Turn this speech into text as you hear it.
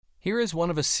Here is one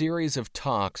of a series of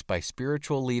talks by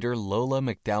spiritual leader Lola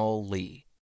McDowell Lee,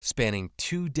 spanning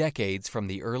 2 decades from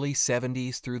the early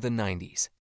 70s through the 90s.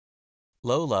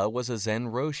 Lola was a Zen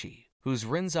Roshi, whose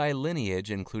Rinzai lineage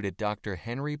included Dr.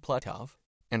 Henry Platov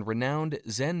and renowned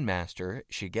Zen master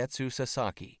Shigetsu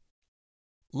Sasaki.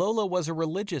 Lola was a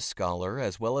religious scholar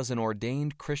as well as an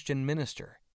ordained Christian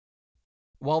minister.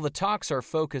 While the talks are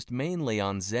focused mainly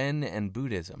on Zen and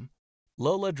Buddhism,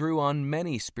 Lola drew on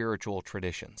many spiritual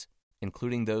traditions,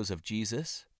 including those of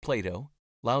Jesus, Plato,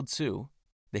 Lao Tzu,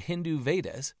 the Hindu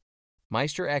Vedas,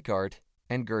 Meister Eckhart,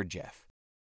 and Gurdjieff.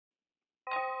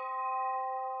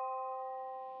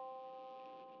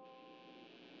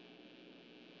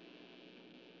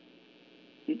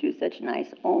 You do such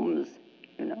nice ohms,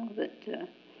 that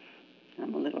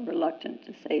I'm a little reluctant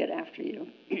to say it after you.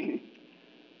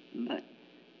 But,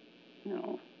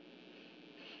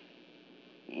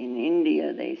 in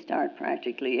India they start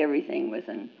practically everything with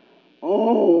an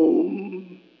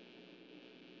Om.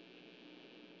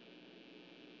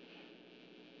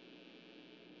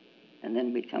 And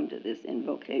then we come to this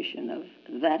invocation of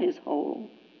that is whole,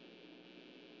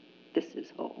 this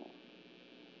is whole.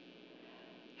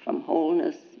 From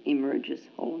wholeness emerges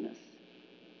wholeness.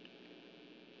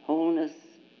 Wholeness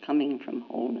coming from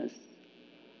wholeness,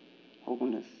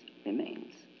 wholeness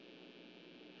remains.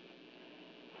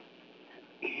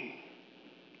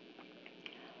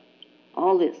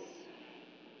 All this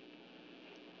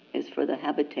is for the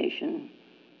habitation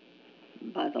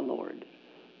by the Lord.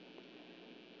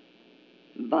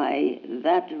 By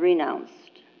that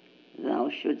renounced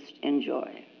thou shouldst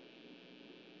enjoy.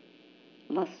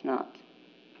 Lust not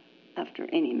after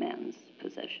any man's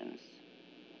possessions.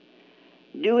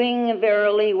 Doing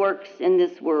verily works in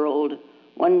this world,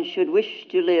 one should wish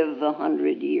to live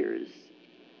 100 years.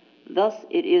 Thus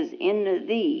it is in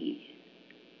thee,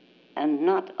 and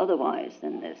not otherwise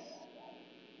than this.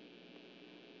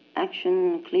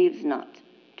 Action cleaves not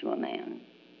to a man.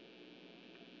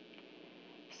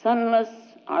 Sunless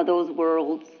are those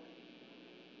worlds,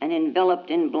 and enveloped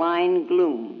in blind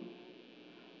gloom,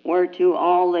 whereto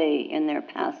all they in their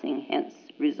passing hence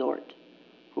resort,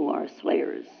 who are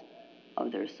slayers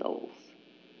of their souls.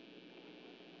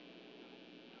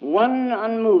 One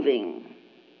unmoving,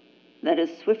 that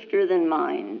is swifter than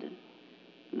mind,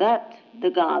 that the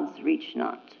gods reach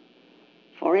not,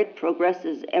 for it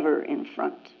progresses ever in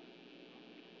front.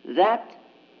 That,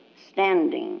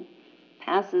 standing,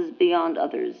 passes beyond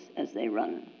others as they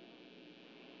run.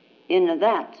 In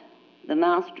that, the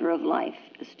master of life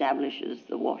establishes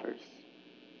the waters.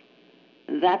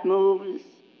 That moves,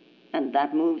 and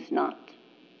that moves not.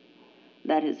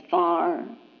 That is far,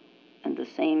 and the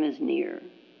same is near.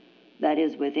 That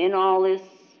is within all this,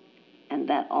 and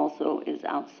that also is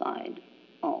outside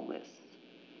all this.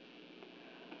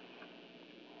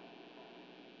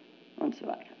 Und so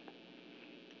weiter.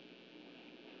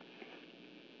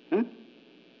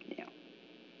 Yeah.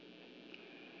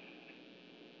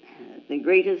 The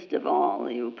greatest of all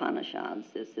the Upanishads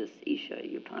is this Isha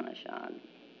Upanishad.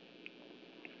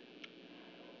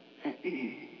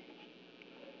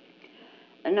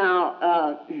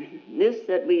 Now, this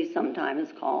that we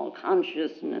sometimes call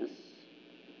consciousness,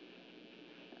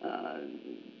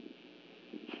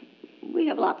 we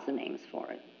have lots of names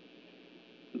for it,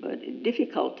 but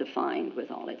difficult to find with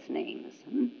all its names.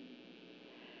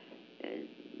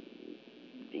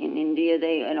 In India,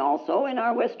 and also in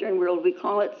our Western world, we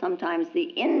call it sometimes the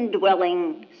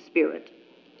indwelling spirit,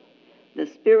 the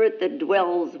spirit that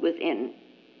dwells within,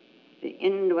 the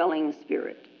indwelling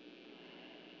spirit.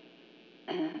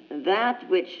 That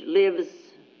which lives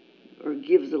or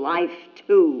gives life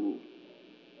to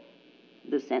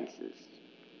the senses.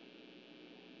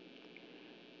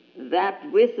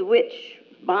 That with which,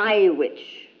 by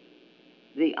which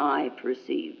the eye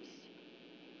perceives.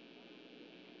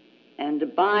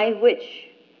 And by which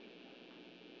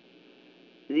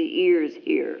the ears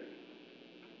hear.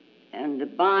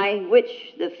 And by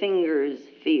which the fingers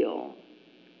feel.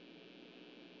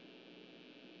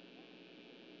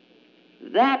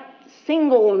 That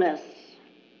singleness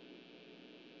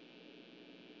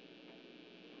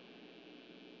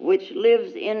which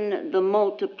lives in the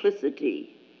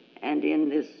multiplicity and in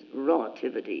this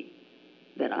relativity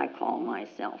that I call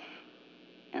myself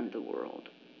and the world.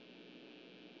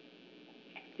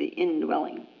 The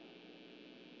indwelling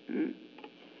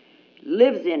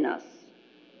lives in us.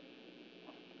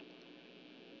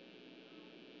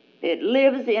 It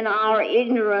lives in our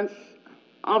ignorance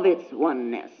of its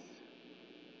oneness.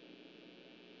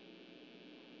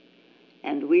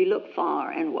 And we look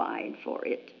far and wide for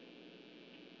it,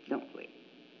 don't we?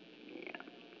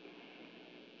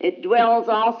 It dwells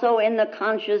also in the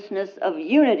consciousness of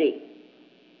unity,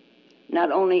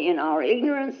 not only in our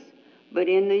ignorance, but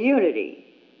in the unity.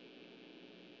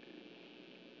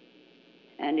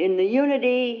 And in the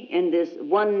unity, in this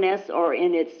oneness, or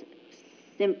in its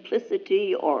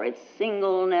simplicity, or its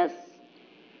singleness,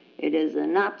 it is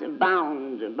not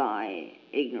bound by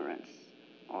ignorance,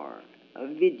 or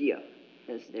avidya,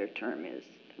 as their term is.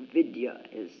 Vidya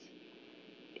is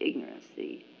ignorance,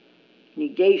 the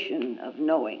negation of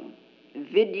knowing.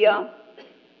 Vidya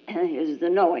is the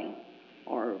knowing,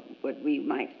 or what we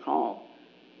might call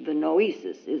the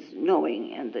noesis, is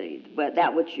knowing, and but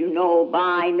that which you know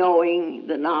by knowing,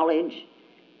 the knowledge,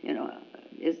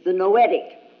 is the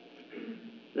noetic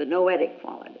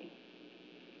quality.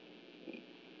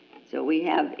 So we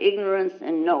have ignorance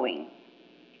and knowing.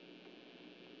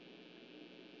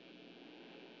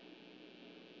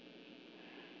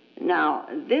 Now,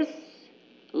 this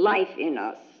life in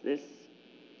us, this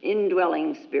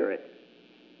indwelling spirit,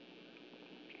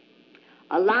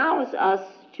 allows us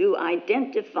to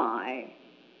identify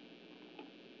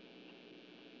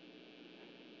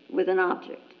with an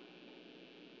object.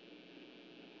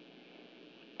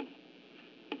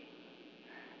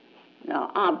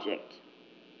 Now, object.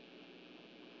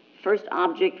 First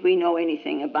object we know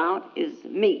anything about is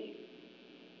me.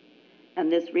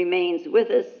 And this remains with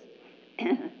us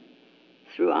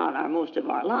throughout most of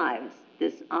our lives,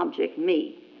 this object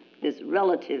me, this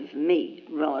relative me,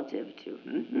 relative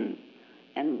to,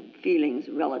 and feelings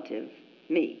relative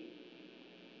me.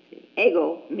 See,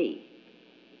 ego, me.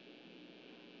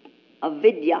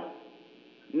 Avidya,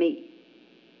 me.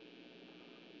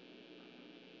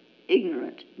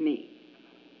 Ignorant, me.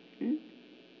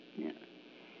 Yeah.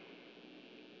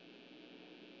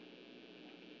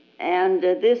 And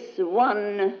this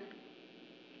one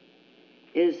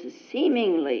is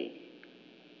seemingly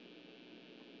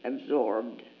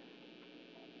absorbed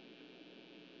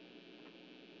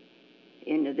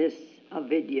into this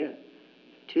avidya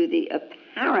to the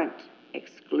apparent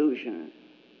exclusion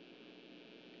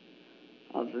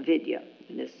of vidya,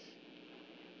 this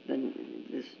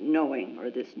knowing or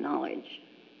this knowledge.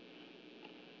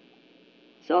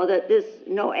 So that this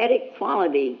noetic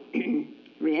quality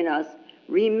in us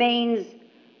remains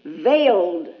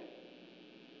veiled,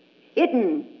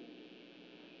 hidden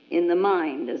in the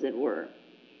mind, as it were.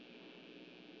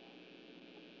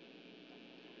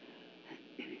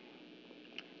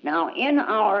 Now, in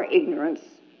our ignorance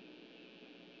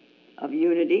of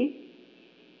unity,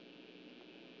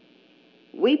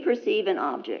 we perceive an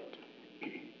object.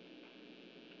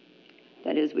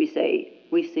 That is, we say,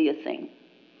 we see a thing.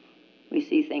 We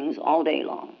see things all day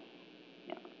long.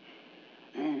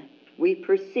 We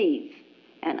perceive,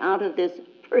 and out of this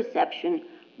perception,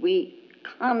 we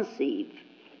conceive.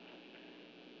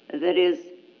 That is,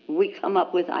 we come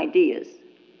up with ideas.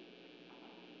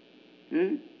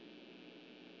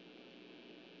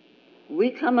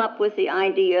 We come up with the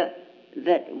idea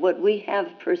that what we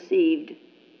have perceived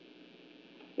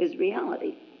is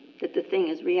reality, that the thing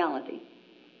is reality.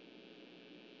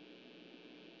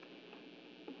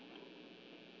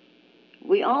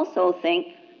 We also think,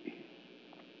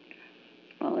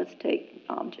 well, let's take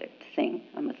object, thing.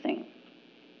 I'm a thing.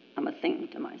 I'm a thing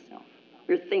to myself.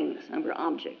 We're things, and we're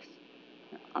objects.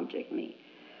 Object me.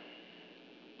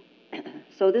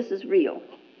 So this is real.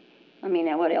 I mean,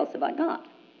 now what else have I got?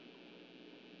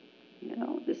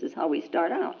 This is how we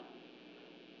start out.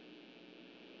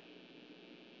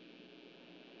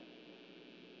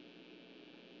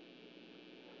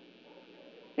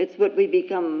 It's what we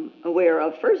become aware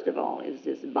of, first of all, is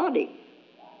this body.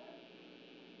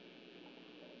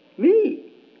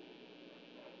 Me.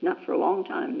 Not for a long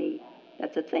time, me.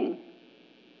 That's a thing.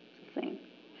 It's a thing.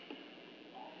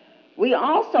 We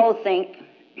also think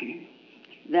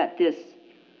that this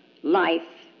life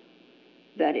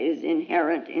that is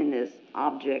inherent in this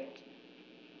object,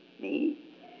 me,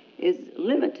 is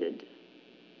limited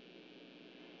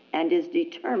and is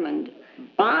determined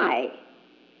by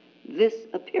this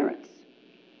appearance.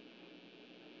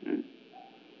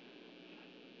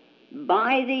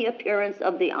 By the appearance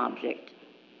of the object.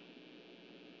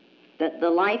 That the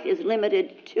life is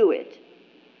limited to it.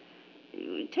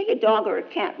 Take a dog or a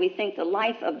cat, we think the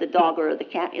life of the dog or the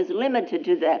cat is limited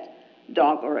to that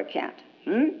dog or a cat.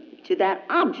 To that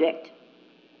object.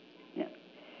 Yeah.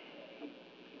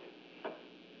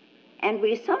 And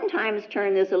we sometimes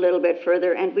turn this a little bit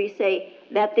further and we say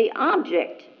that the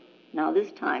object, now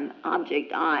this time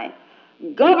object I,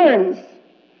 governs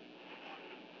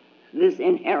this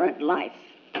inherent life.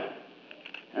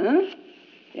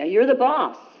 Yeah, you're the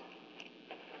boss.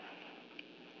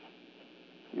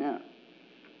 Yeah.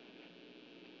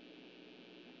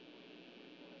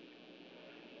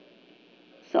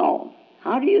 So,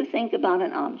 how do you think about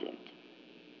an object?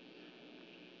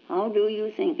 How do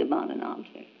you think about an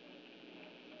object?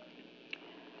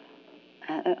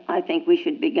 I think we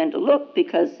should begin to look,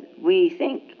 because we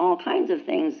think all kinds of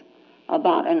things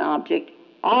about an object,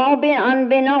 all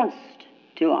unbeknownst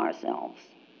to ourselves.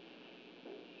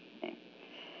 Okay.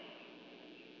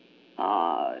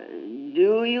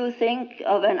 Do you think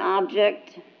of an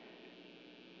object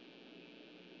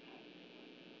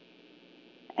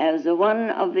as one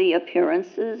of the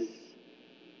appearances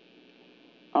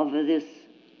of this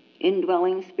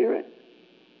indwelling spirit?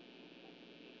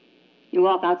 You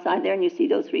walk outside there and you see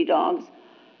those 3 dogs.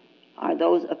 Are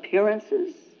those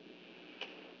appearances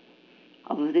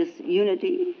of this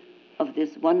unity, of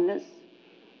this oneness?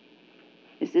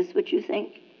 Is this what you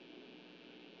think?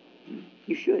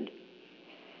 You should.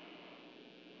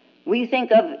 We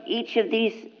think of each of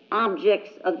these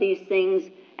objects, of these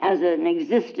things, as an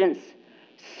existence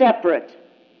separate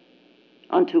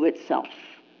unto itself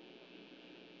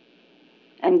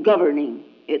and governing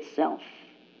itself.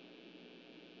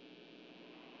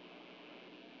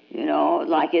 You know,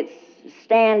 like it's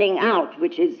standing out,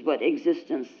 which is what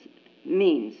existence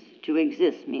means. To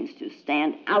exist means to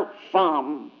stand out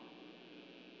from.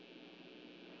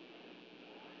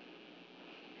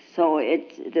 So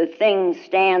the thing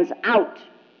stands out.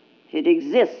 It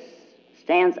exists,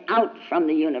 stands out from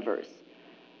the universe,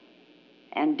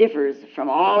 and differs from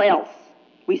all else.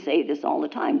 We say this all the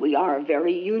time. We are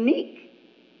very unique.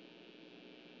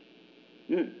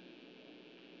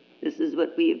 This is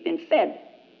what we have been fed.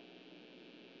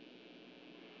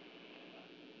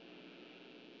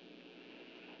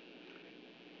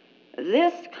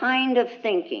 This kind of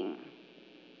thinking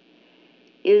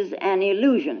is an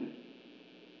illusion,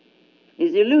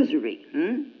 is illusory.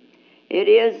 It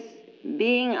is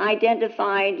being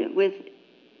identified with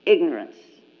ignorance,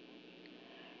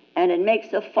 and it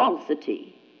makes a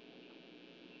falsity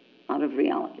out of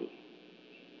reality.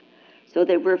 So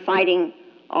that we're fighting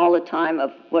all the time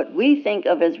of what we think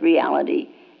of as reality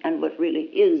and what really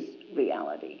is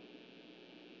reality.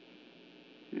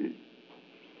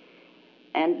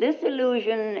 And this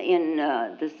illusion in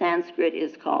the Sanskrit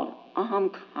is called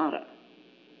ahamkara.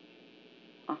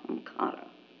 Ahamkara.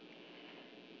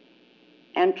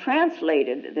 And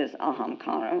translated, this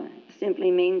ahamkara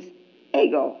simply means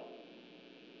ego.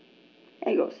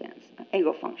 Ego sense,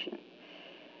 ego function.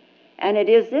 And it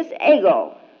is this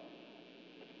ego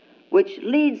which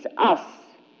leads us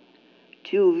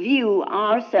to view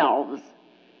ourselves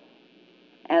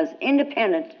as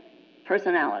independent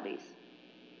personalities.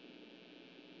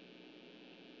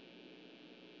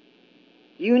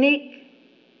 Unique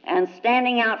and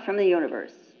standing out from the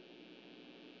universe.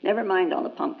 Never mind all the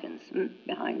pumpkins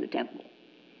behind the temple.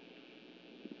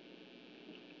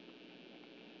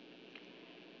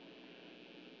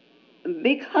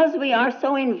 Because we are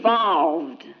so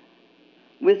involved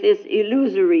with this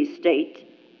illusory state,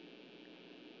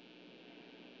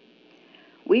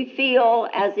 we feel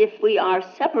as if we are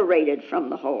separated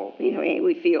from the whole.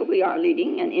 We feel we are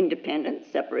leading an independent,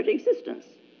 separate existence.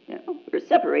 We're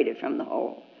separated from the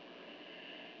whole.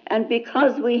 And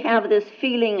because we have this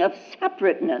feeling of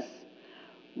separateness,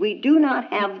 we do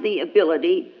not have the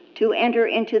ability to enter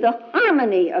into the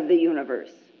harmony of the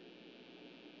universe.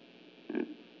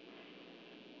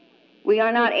 We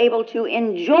are not able to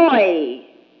enjoy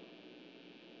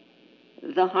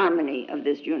the harmony of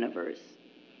this universe.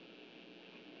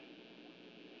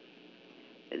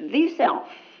 The self,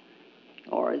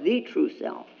 or the true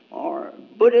self, or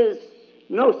Buddha's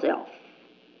no self,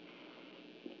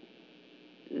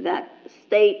 that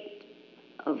state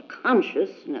of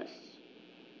consciousness,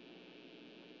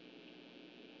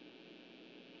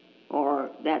 or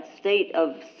that state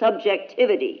of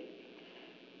subjectivity.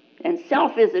 And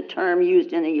self is a term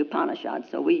used in the Upanishad,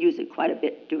 so we use it quite a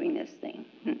bit doing this thing,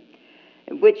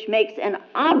 which makes an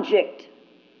object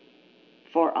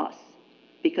for us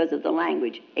because of the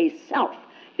language, a self,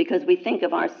 because we think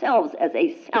of ourselves as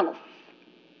a self.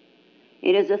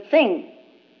 It is a thing.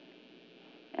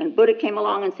 And Buddha came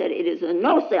along and said, it is a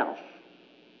no self.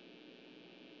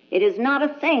 It is not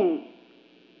a thing.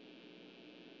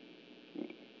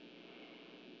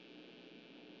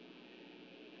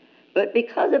 But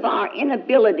because of our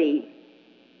inability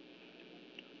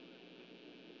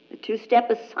to step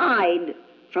aside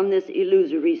from this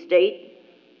illusory state,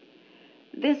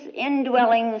 this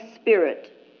indwelling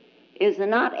spirit is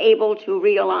not able to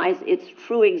realize its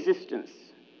true existence,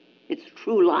 its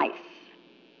true life,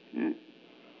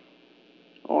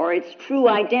 or its true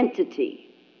identity.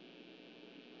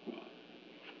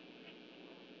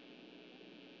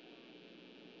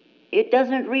 It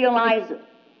doesn't realize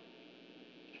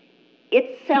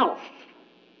itself,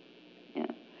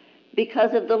 yeah,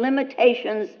 because of the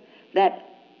limitations that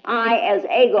I as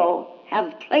ego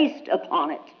have placed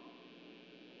upon it.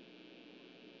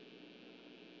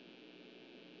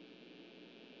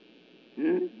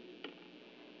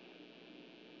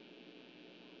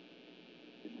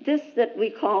 This that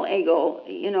we call ego,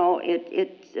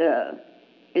 it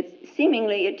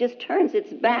just turns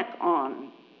its back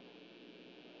on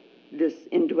this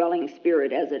indwelling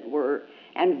spirit, as it were,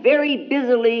 and very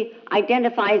busily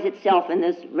identifies itself in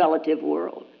this relative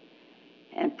world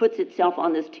and puts itself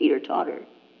on this teeter-totter.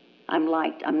 I'm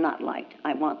liked, I'm not liked.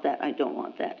 I want that, I don't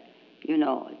want that.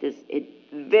 It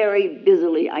very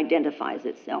busily identifies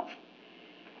itself.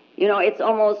 It's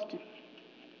almost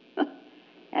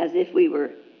as if we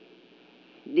were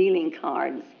dealing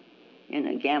cards in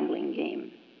a gambling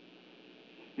game.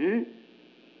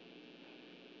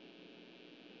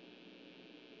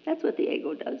 That's what the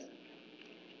ego does.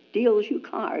 Deals you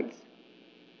cards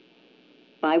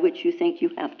by which you think you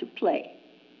have to play.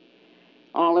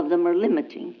 All of them are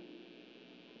limiting.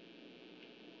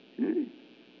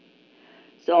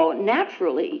 So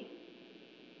naturally,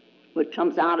 what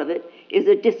comes out of it is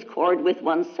a discord with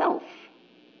oneself.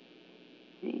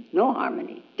 No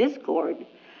harmony. Discord,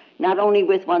 not only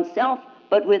with oneself,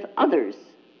 but with others.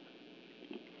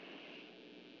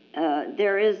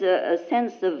 There is a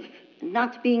sense of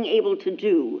not being able to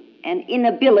do, an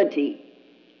inability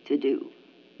to do.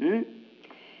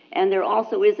 And there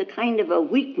also is a kind of a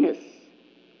weakness,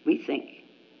 we think.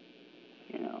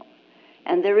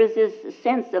 And there is this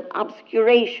sense of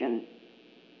obscuration.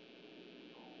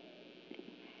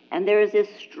 And there is this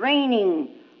straining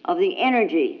of the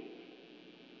energy,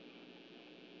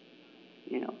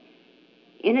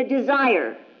 in a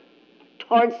desire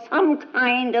towards some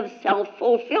kind of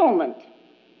self-fulfillment.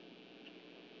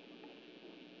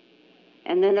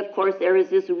 And then, of course, there is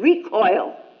this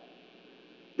recoil,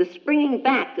 the springing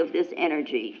back of this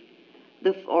energy,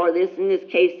 in this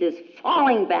case, this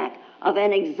falling back of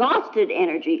an exhausted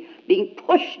energy being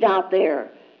pushed out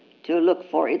there to look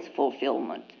for its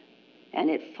fulfillment. And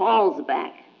it falls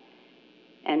back,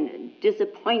 and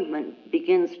disappointment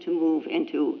begins to move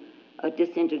into a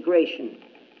disintegration.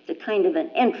 It's a kind of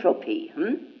an entropy.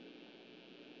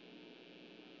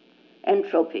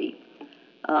 Entropy.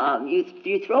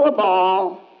 You throw a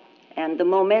ball, and the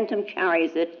momentum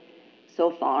carries it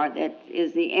so far. That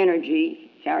is, the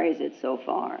energy carries it so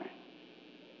far.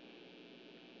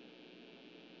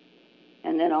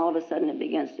 And then all of a sudden it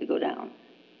begins to go down.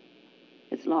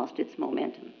 It's lost its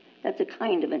momentum. That's a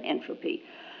kind of an entropy.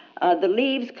 The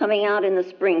leaves coming out in the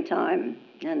springtime,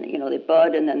 and they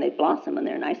bud and then they blossom and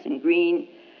they're nice and green.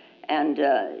 And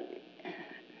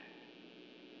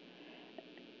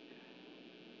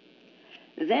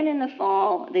then in the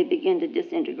fall, they begin to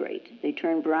disintegrate. They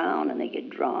turn brown and they get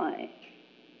dry.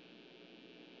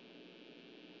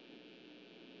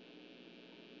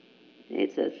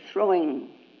 It's a throwing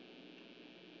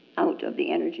out of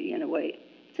the energy in a way.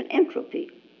 It's an entropy.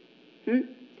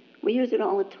 We use it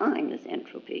all the time, this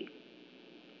entropy.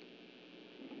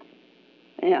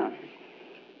 Yeah.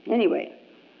 Anyway,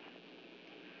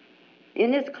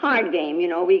 in this card game,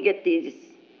 we get these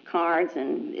cards,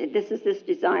 and this is this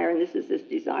desire, and this is this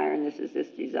desire, and this is this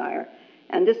desire.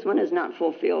 And this one is not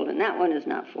fulfilled, and that one is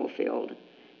not fulfilled.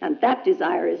 And that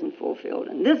desire isn't fulfilled,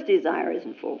 and this desire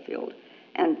isn't fulfilled.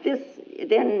 And this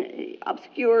then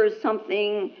obscures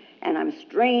something, and I'm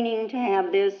straining to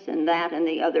have this and that and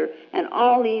the other, and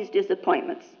all these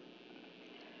disappointments.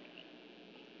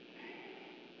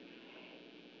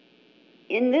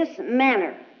 In this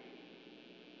manner,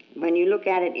 when you look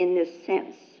at it in this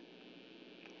sense,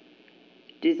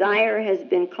 desire has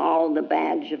been called the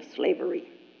badge of slavery.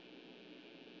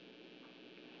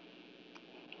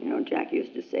 Jack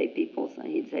used to say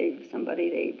he'd say somebody,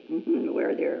 they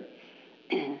wear their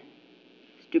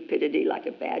stupidity like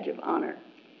a badge of honor.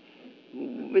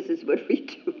 This is what we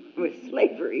do with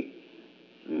slavery.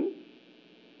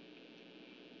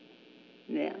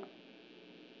 Yeah.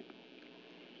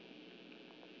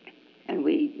 And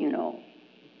we,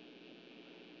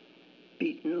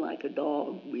 beaten like a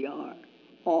dog, we are,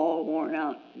 all worn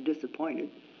out, disappointed.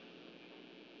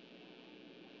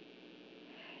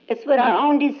 It's what our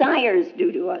own desires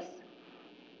do to us.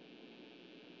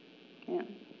 Yeah.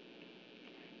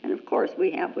 And of course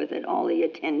we have with it all the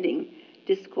attending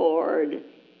discord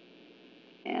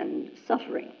and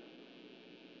suffering.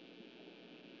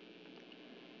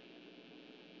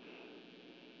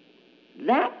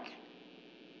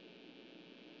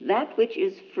 That which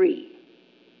is free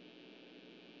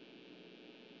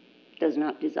does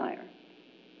not desire.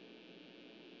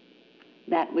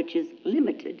 That which is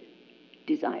limited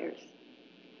desires.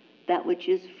 That which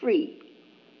is free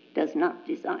does not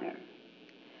desire.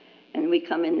 And we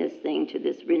come in this thing to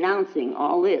this renouncing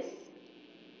all this.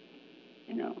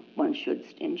 One should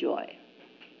enjoy.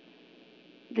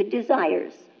 The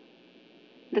desires,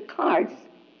 the cards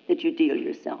that you deal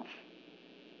yourself,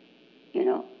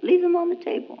 leave them on the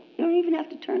table. You don't even have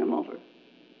to turn them over.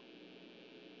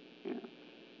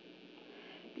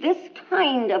 This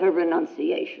kind of a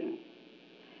renunciation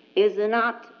is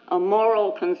not a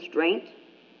moral constraint,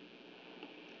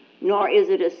 nor is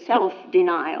it a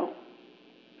self-denial,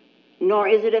 nor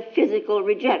is it a physical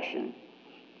rejection.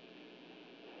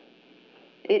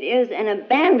 It is an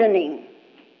abandoning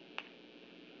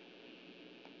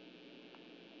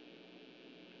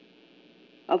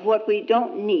of what we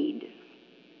don't need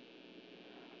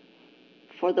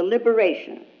for the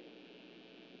liberation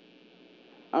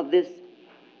of this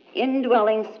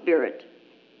indwelling spirit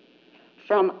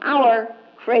from our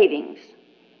cravings.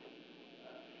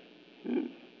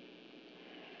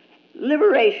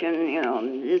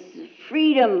 Liberation, this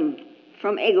freedom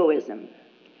from egoism,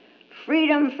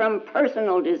 freedom from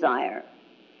personal desire.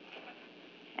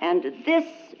 And this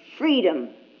freedom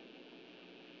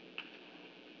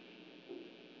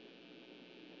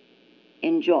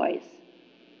enjoys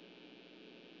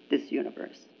this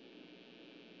universe,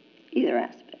 either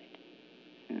aspect.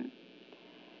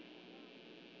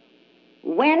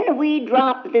 When we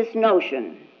drop this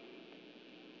notion,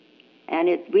 and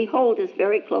we hold this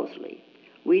very closely,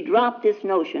 we drop this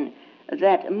notion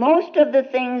that most of the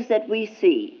things that we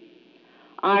see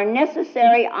are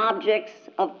necessary objects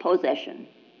of possession.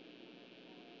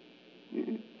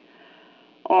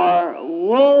 Or,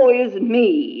 woe is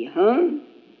me,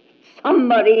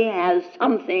 Somebody has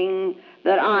something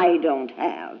that I don't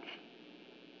have.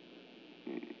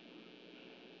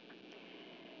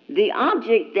 The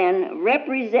object then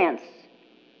represents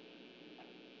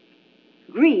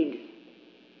greed.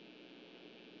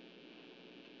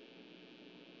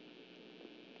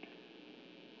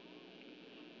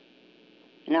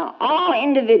 Now, all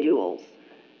individuals,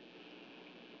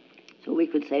 so we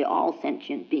could say all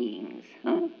sentient beings,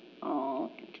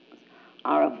 all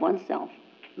are of oneself,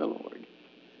 the Lord.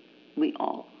 We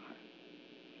all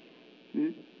are.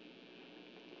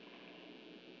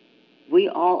 We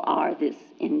all are this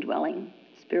indwelling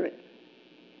spirit.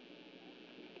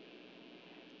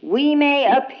 We may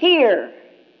appear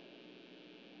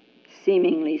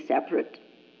seemingly separate,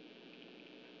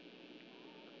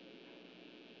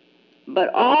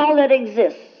 but all that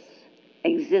exists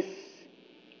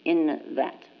in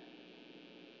that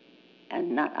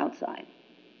and not outside.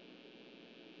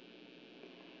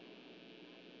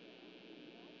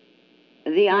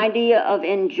 The idea of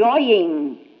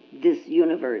enjoying this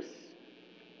universe,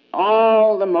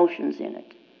 all the motions in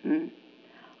it,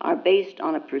 are based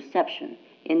on a perception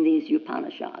in these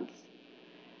Upanishads,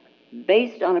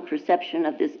 based on a perception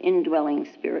of this indwelling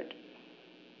spirit.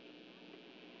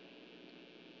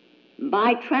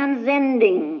 By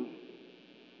transcending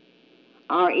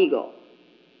our ego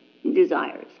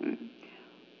desires,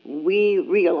 we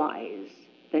realize,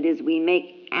 that is, we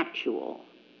make actual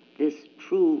this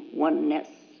true oneness,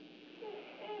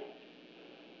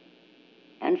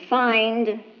 and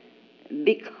find,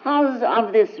 because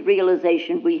of this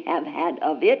realization we have had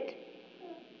of it,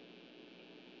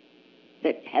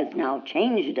 that has now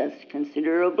changed us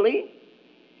considerably,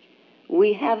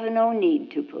 we have no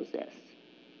need to possess.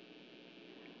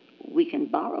 We can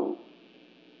borrow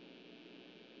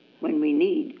when we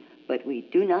need, but we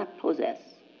do not possess.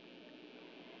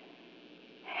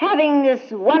 Having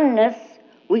this oneness,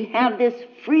 we have this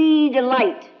free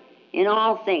delight in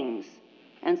all things,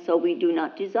 and so we do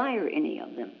not desire any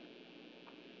of them.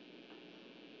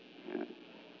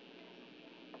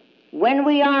 When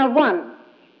we are one,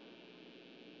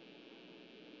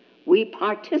 we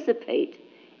participate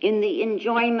in the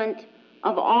enjoyment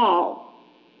of all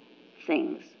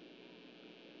things,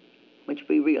 which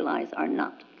we realize are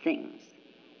not things.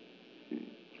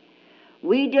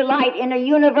 We delight in a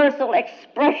universal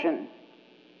expression,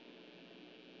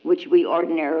 which we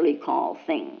ordinarily call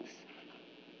things.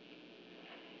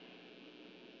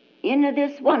 In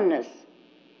this oneness,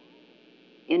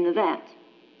 in that,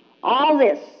 all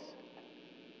this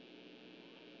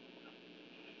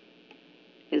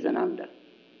is ananda,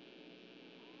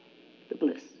 the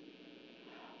bliss.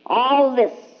 All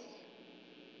this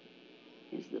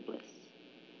is the bliss.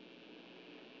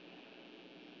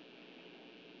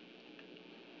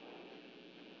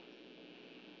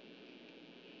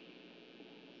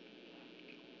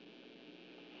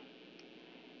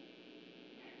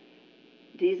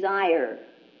 Desire.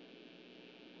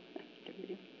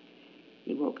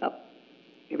 He woke up.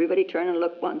 Everybody turn and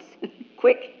look once.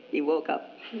 Quick, he woke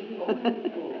up.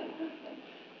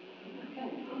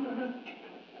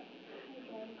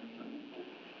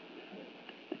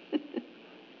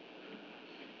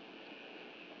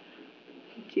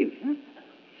 Cute, huh?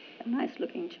 A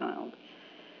nice-looking child.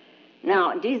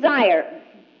 Now, desire.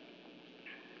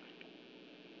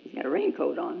 He's got a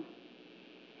raincoat on.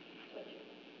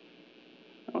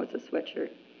 Oh, it's a sweatshirt.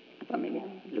 I thought maybe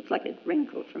it looks like a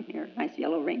raincoat from here. Nice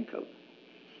yellow raincoat.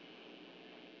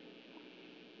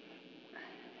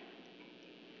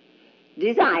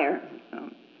 Desire.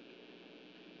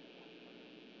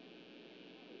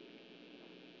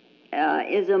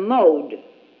 Is a mode.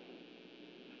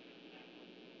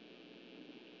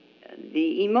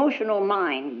 The emotional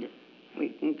mind, we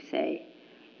can say,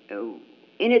 in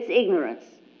its ignorance,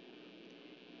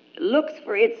 looks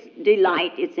for its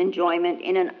delight, its enjoyment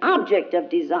in an object of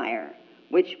desire,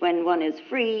 which when one is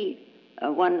free,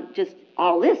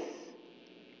 all this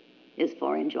is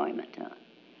for enjoyment.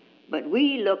 But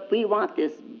we want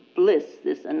this bliss,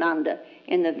 this ananda,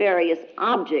 in the various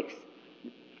objects,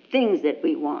 things that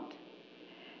we want.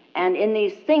 And in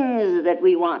these things that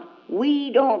we want,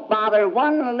 we don't bother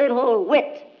one little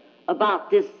whit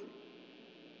about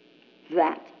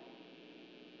that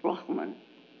Brahman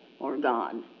or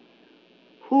God,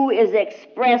 who is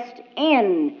expressed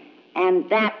in, and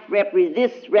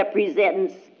this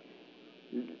represents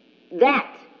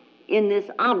that in this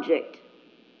object.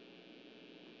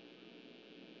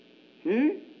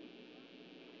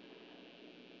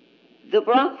 The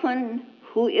Brahman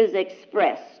who is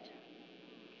expressed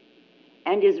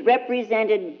and is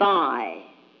represented by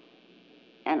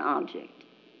an object.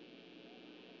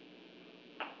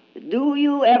 Do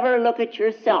you ever look at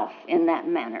yourself in that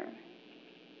manner?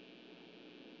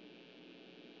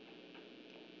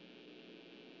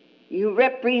 You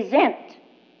represent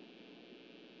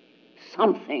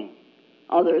something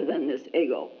other than this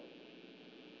ego.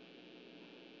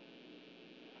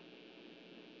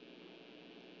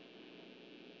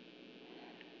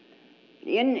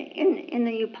 In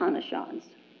the Upanishads,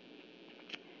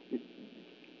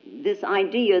 this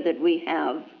idea that we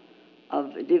have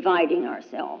of dividing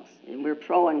ourselves, and we're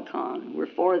pro and con, we're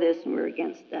for this and we're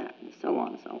against that, and so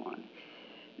on,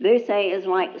 they say is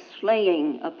like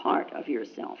slaying a part of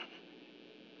yourself,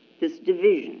 this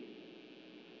division.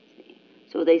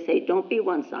 So they say, don't be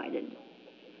one-sided.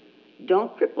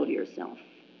 Don't cripple yourself.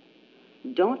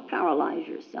 Don't paralyze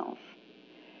yourself.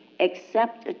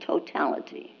 Accept a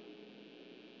totality.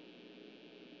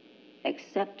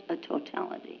 Accept a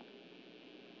totality.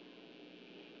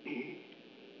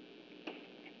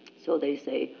 So they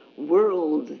say,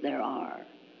 worlds there are,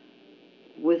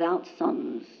 without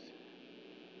suns,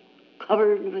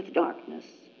 covered with darkness.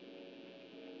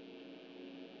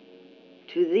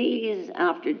 To these,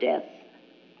 after death,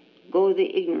 go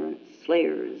the ignorant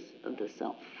slayers of the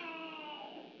self.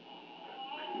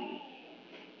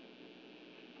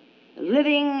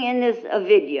 Living in this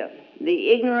avidya,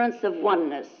 the ignorance of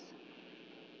oneness,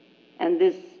 and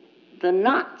the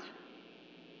knot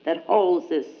that holds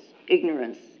this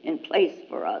ignorance in place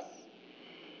for us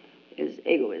is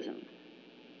egoism.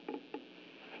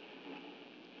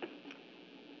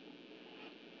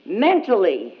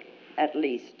 Mentally, at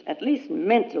least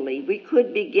mentally, we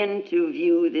could begin to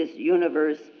view this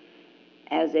universe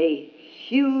as a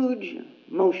huge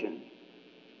motion.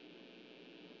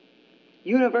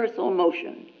 Universal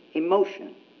motion,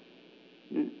 emotion.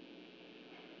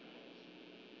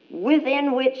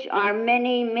 Within which are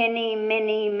many, many,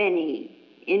 many, many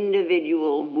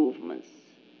individual movements.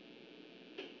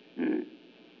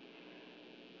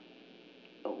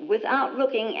 Without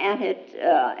looking at it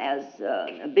as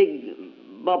a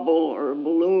big bubble or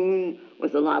balloon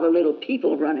with a lot of little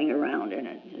people running around in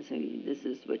it. So this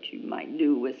is what you might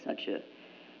do with such a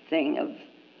thing of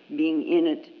being in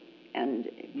it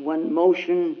and one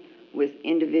motion with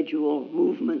individual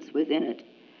movements within it.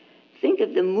 Think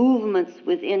of the movements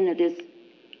within this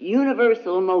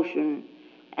universal motion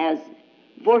as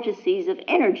vortices of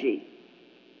energy.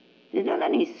 There's not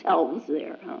any selves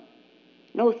there,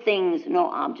 No things, no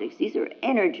objects. These are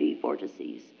energy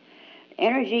vortices.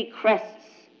 Energy crests,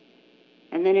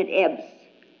 and then it ebbs,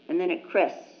 and then it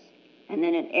crests, and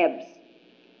then it ebbs.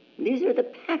 These are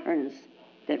the patterns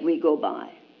that we go by,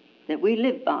 that we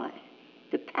live by,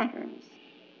 the patterns.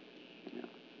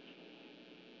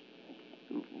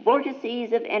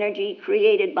 Vortices of energy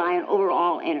created by an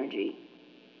overall energy,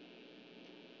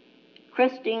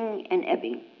 cresting and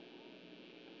ebbing.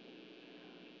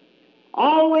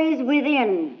 Always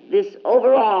within this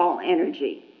overall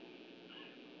energy.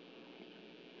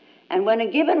 And when a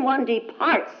given one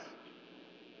departs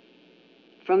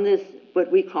from this,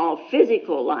 what we call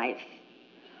physical life,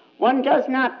 One does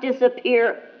not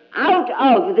disappear out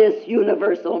of this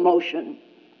universal motion.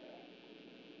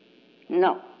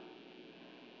 No.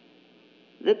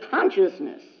 The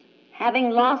consciousness, having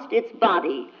lost its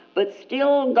body, but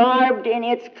still garbed in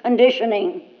its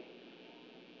conditioning,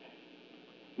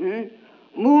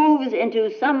 moves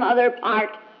into some other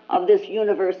part of this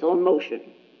universal motion.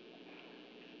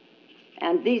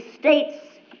 And these states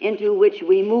into which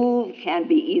we move can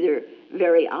be either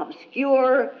very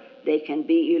obscure, they can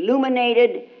be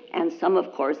illuminated, and some,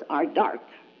 of course, are dark.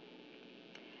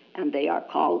 And they are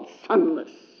called sunless.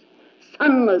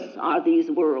 Sunless are these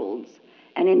worlds,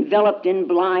 and enveloped in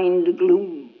blind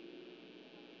gloom.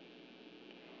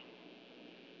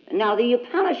 Now, the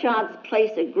Upanishads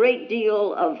place a great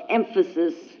deal of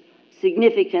emphasis,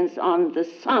 significance on the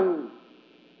sun.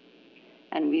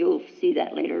 And we'll see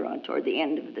that later on toward the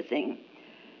end of the thing.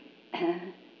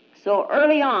 So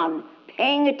early on,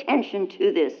 paying attention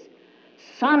to this,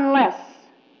 sunless.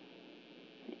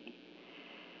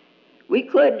 We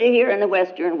could, here in the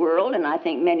Western world, and I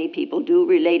think many people do,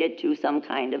 relate it to some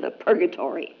kind of a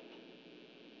purgatory.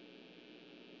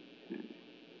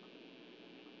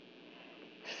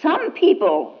 Some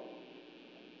people,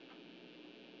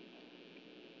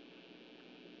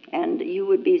 and you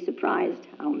would be surprised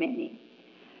how many,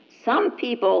 some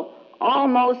people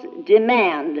almost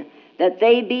demand that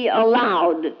they be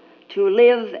allowed to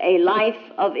live a life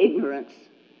of ignorance.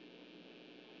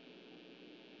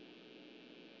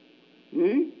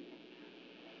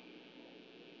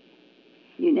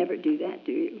 You never do that,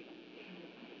 do you?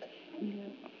 No.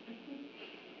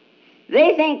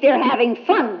 They think they're having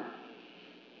fun,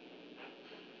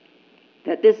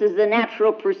 that this is the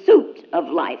natural pursuit of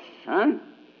life.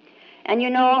 And you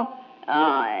know,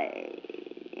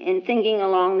 in thinking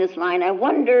along this line, I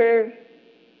wonder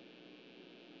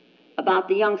about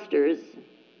the youngsters.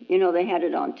 You know, they had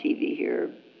it on TV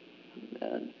here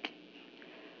a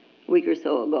week or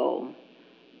so ago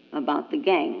about the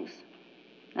gangs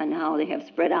and how they have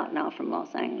spread out now from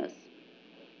Los Angeles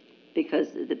because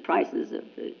the prices of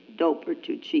the dope are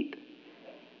too cheap.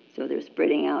 So they're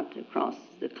spreading out across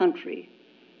the country,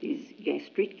 these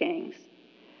street gangs.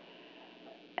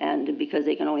 And because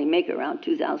they can only make around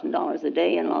 $2,000 a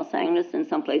day in Los Angeles, and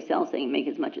someplace else they can make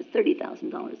as much as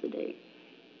 $30,000 a day.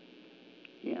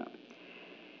 Yeah.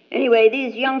 Anyway,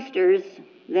 these youngsters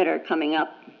that are coming up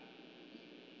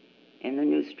in the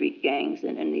new street gangs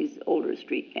and in these older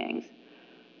street gangs,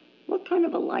 what kind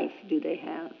of a life do they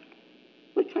have?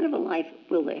 What kind of a life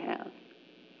will they have?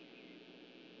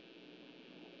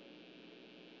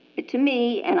 To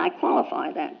me, and I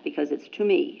qualify that because it's to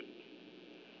me,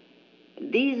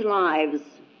 these lives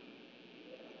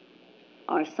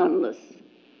are sunless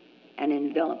and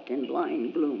enveloped in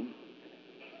blind gloom.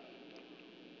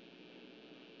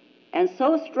 And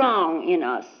so strong in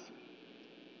us,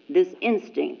 this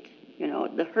instinct, you know,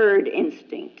 the herd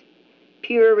instinct,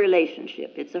 pure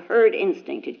relationship. It's a herd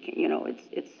instinct.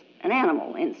 It's an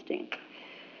animal instinct.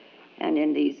 And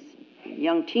in these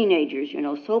young teenagers, you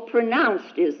know, so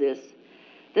pronounced is this,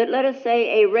 that let us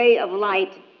say a ray of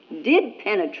light did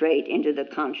penetrate into the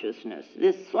consciousness.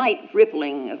 This slight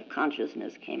rippling of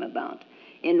consciousness came about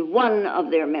in one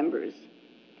of their members.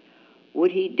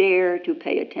 Would he dare to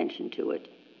pay attention to it?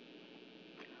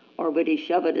 Or would he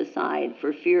shove it aside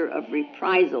for fear of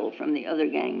reprisal from the other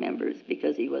gang members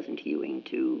because he wasn't hewing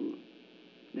to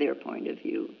their point of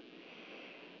view?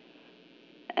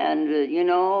 And, you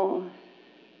know,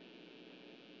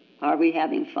 are we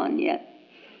having fun yet?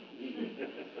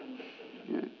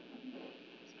 It's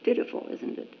pitiful,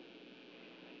 isn't it?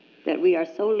 That we are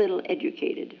so little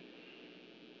educated.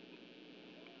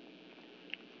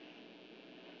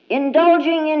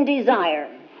 Indulging in desire.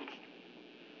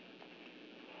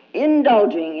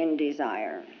 Indulging in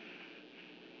desire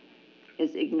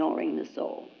is ignoring the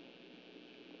soul.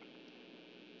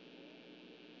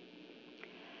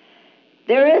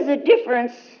 There is a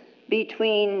difference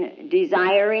between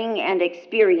desiring and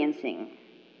experiencing,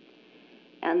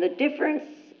 and the difference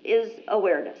is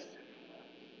awareness.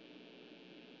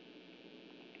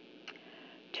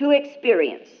 To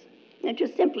experience, and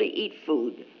just simply eat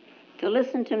food, to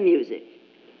listen to music,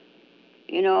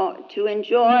 you know, to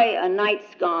enjoy a night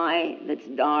sky that's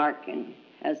dark and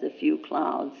has a few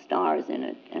clouds, stars in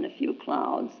it, and a few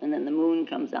clouds, and then the moon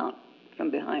comes out from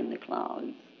behind the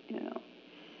clouds, you know.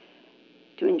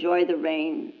 To enjoy the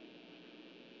rain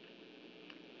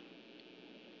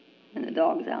and the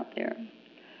dogs out there.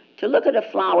 To look at a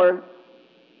flower,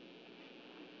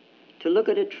 to look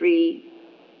at a tree,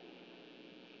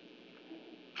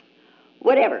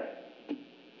 whatever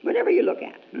you look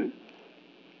at.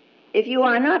 If you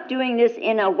are not doing this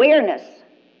in awareness,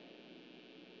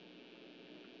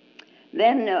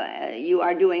 then you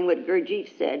are doing what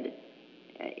Gurdjieff said.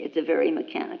 It's a very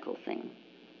mechanical thing.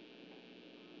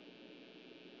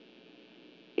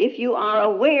 If you are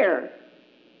aware,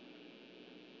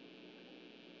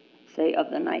 say,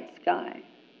 of the night sky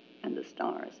and the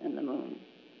stars and the moon,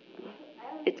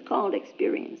 it's called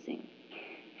experiencing.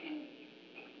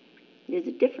 There's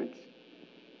a difference.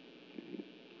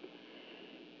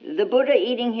 The Buddha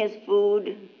eating his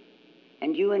food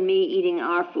and you and me eating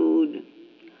our food,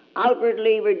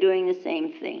 outwardly we're doing the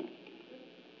same thing.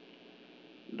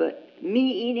 But me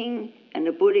eating and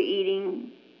the Buddha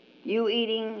eating, you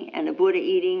eating and the Buddha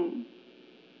eating,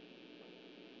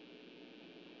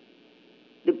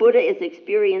 the Buddha is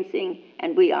experiencing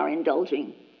and we are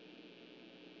indulging.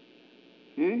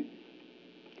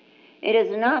 It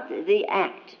is not the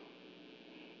act.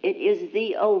 It is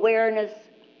the awareness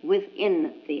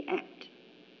within the act.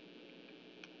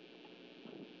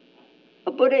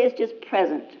 A Buddha is just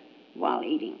present while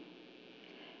eating.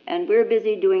 And we're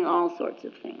busy doing all sorts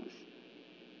of things.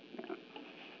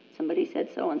 Somebody said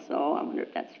so-and-so, I wonder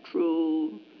if that's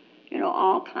true.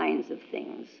 All kinds of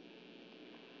things.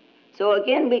 So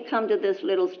again, we come to this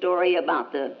little story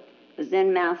about the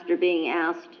Zen master being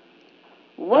asked,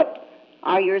 what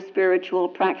are your spiritual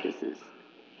practices?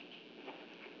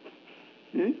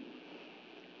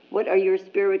 What are your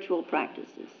spiritual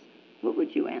practices? What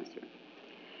would you answer?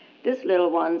 This little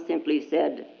one simply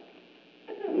said,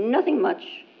 nothing much,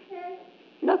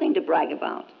 nothing to brag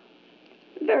about.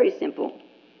 Very simple.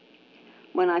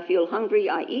 When I feel hungry,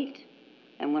 I eat,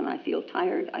 and when I feel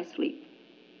tired, I sleep.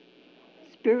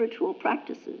 Spiritual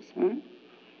practices,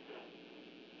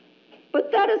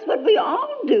 But that is what we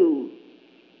all do,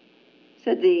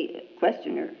 said the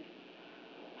questioner.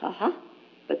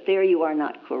 But there you are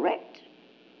not correct.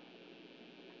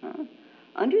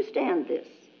 Understand this,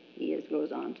 he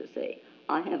goes on to say.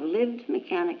 I have lived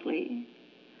mechanically,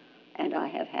 and I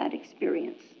have had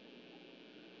experience.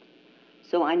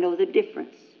 So I know the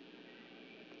difference.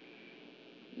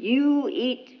 You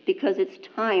eat because it's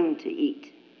time to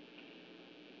eat.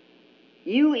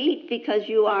 You eat because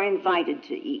you are invited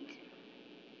to eat.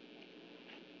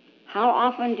 How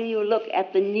often do you look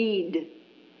at the need?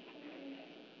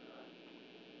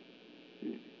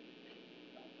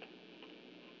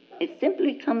 It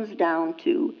simply comes down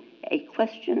to a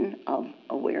question of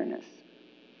awareness.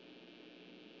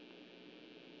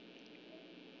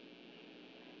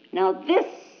 Now this,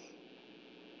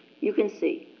 you can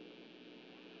see.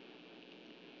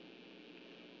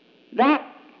 That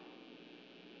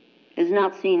is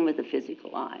not seen with the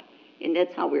physical eye. And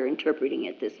that's how we're interpreting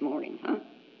it this morning,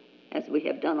 as we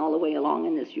have done all the way along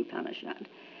in this Upanishad.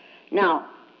 Now,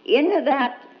 in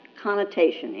that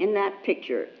connotation, in that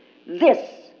picture, this,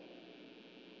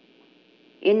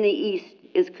 in the East,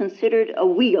 is considered a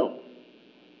wheel.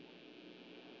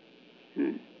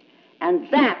 And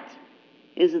that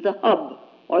is the hub,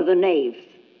 or the nave.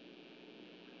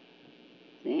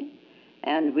 See?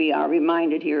 And we are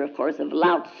reminded here, of course, of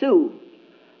Lao Tzu,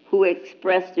 who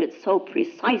expressed it so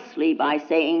precisely by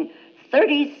saying,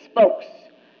 30 spokes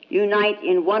unite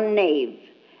in one nave,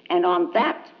 and on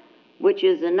that which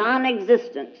is a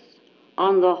non-existence,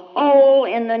 on the hole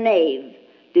in the nave,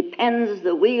 depends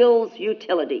the wheel's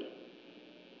utility.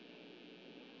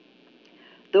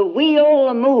 The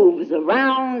wheel moves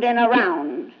around and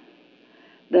around.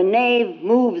 The nave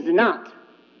moves not.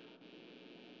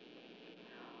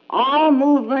 All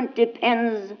movement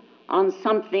depends on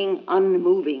something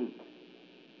unmoving.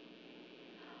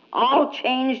 All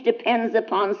change depends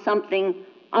upon something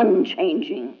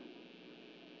unchanging.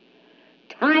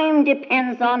 Time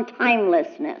depends on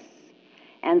timelessness,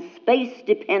 and space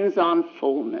depends on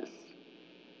fullness.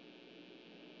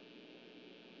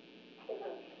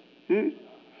 You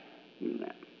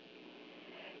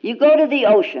go to the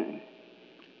ocean,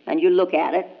 and you look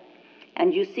at it,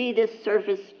 and you see this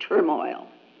surface turmoil.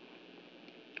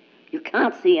 You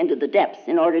can't see into the depths.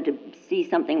 In order to see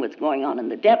something that's going on in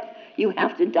the depth, you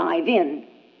have to dive in.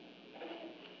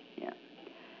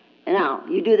 Now,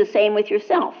 you do the same with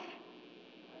yourself.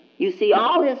 You see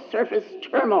all this surface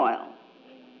turmoil.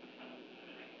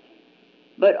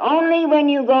 But only when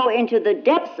you go into the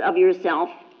depths of yourself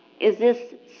is this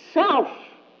self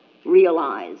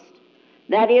realized.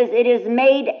 That is, it is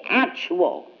made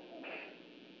actual.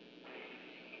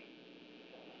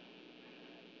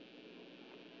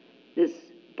 This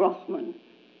Brahman,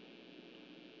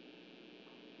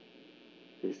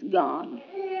 this God,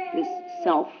 this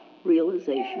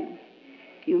self-realization.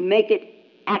 You make it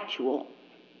actual.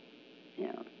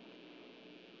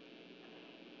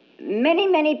 Many,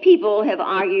 many people have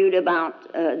argued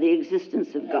about the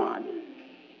existence of God.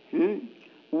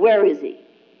 Where is he?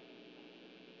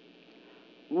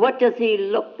 What does he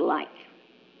look like?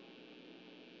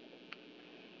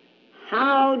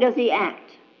 How does he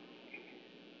act?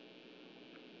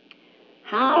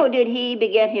 How did he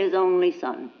beget his only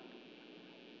son?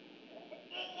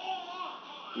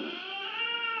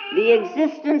 The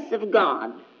existence of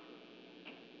God.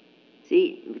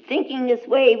 See, thinking this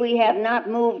way, we have not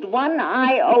moved one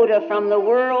iota from the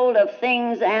world of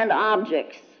things and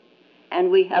objects, and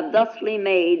we have thusly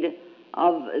made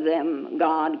of them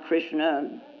God,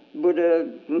 Krishna,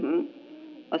 Buddha,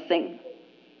 a thing,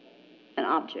 an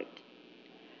object.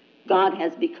 God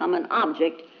has become an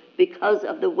object because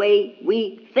of the way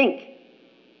we think.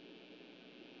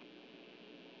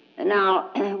 And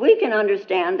now, we can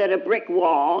understand that a brick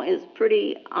wall is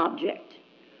pretty object.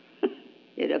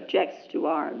 It objects to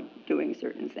our doing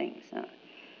certain things.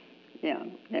 Yeah,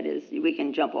 that is, we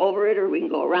can jump over it or we can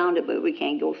go around it, but we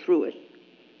can't go through it.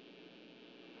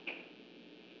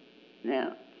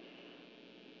 Yeah.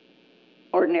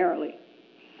 Ordinarily.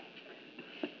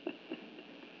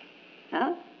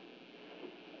 Huh?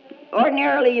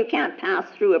 Ordinarily, you can't pass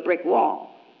through a brick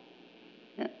wall.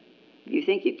 Yeah. You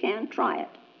think you can? Try it.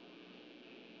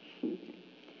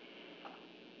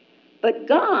 But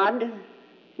God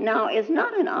now is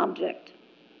not an object,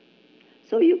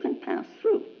 so you can pass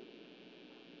through.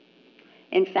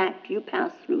 In fact, you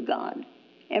pass through God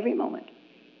every moment.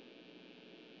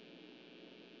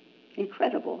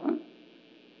 Incredible, huh?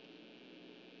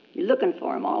 You're looking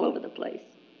for him all over the place.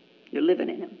 You're living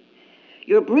in him.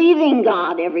 You're breathing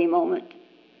God every moment.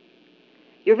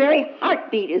 Your very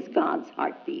heartbeat is God's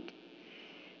heartbeat.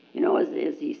 You know, as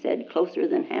he said, closer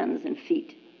than hands and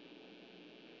feet.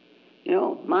 You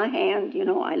know, my hand, you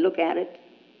know, I look at it,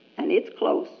 and it's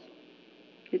close.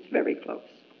 It's very close.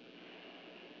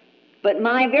 But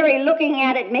my very looking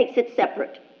at it makes it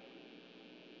separate.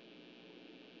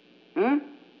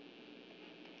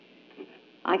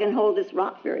 I can hold this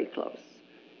rock very close.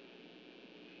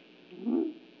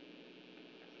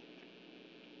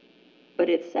 But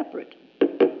it's separate.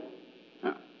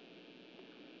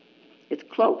 It's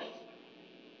close.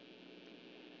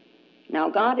 Now,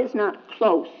 God is not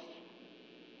close.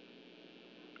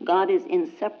 God is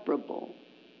inseparable.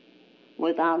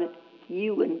 Without it,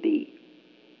 you wouldn't be.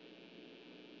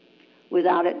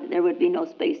 Without it, there would be no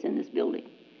space in this building.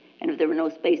 And if there were no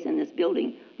space in this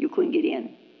building, you couldn't get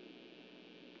in.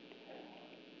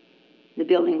 The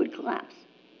building would collapse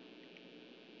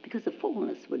because the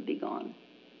fullness would be gone.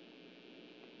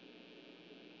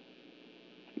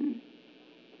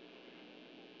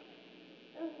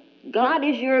 God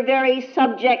is your very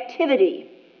subjectivity,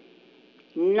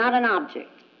 not an object.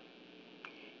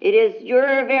 It is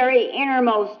your very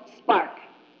innermost spark.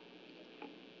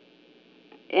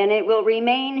 And it will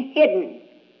remain hidden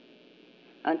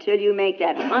until you make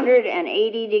that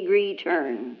 180-degree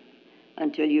turn,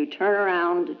 until you turn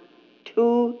around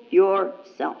to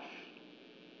yourself.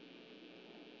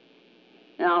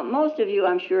 Now, most of you,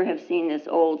 I'm sure, have seen this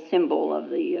old symbol of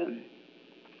the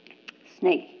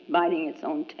snake biting its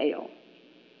own tail.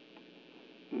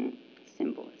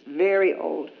 Symbol. It's very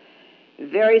old,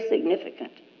 very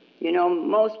significant. You know,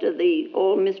 most of the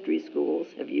old mystery schools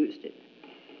have used it.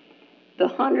 The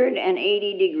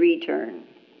 180-degree turn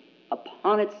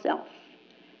upon itself.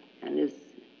 And as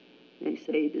they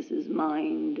say, this is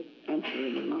mind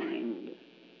entering mind.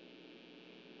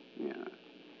 Yeah.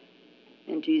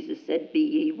 And Jesus said, be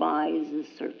ye wise as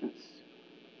serpents.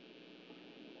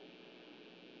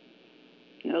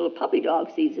 You know, the puppy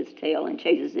dog sees its tail and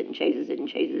chases it and chases it and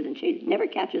chases it and chases it, never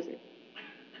catches it.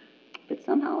 But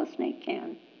somehow a snake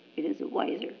can. It is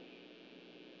wiser.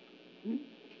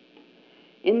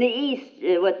 In the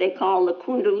East, what they call the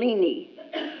Kundalini,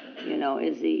 you know,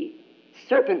 is the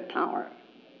serpent power.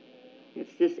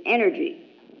 It's this energy.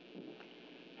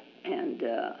 And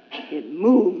it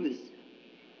moves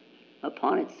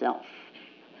upon itself.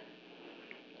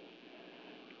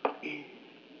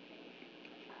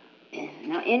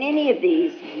 Now, in any of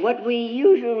these, what we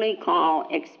usually call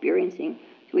experiencing,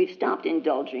 we've stopped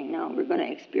indulging. Now we're going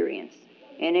to experience.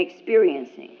 And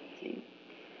experiencing, see.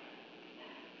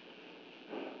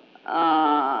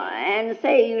 And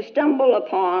say you stumble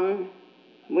upon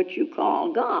what you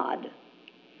call God.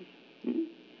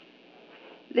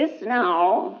 This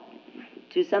now,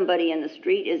 to somebody in the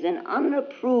street, is an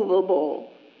unapprovable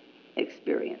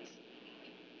experience.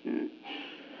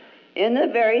 In the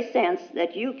very sense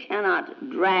that you cannot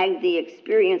drag the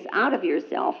experience out of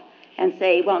yourself and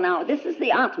say, well, now, this is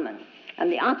the Atman, and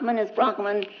the Atman is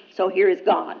Brahman, so here is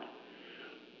God.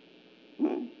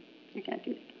 You can't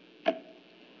do that.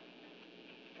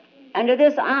 Under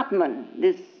this Atman,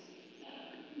 this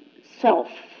self,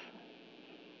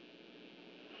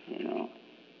 you know,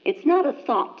 It's not a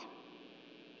thought.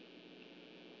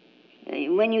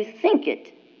 When you think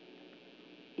it,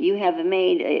 you have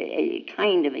made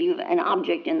you have an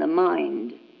object in the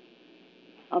mind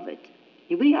of it.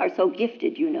 We are so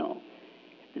gifted, you know,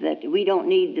 that we don't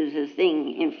need the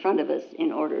thing in front of us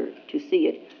in order to see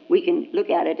it. We can look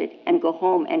at it and go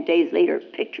home and days later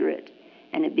picture it,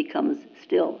 and it becomes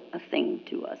still a thing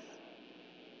to us.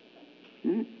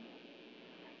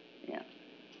 Yeah.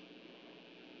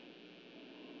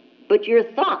 But your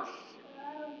thoughts,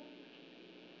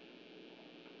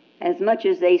 as much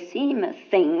as they seem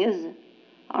things,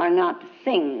 are not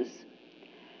things.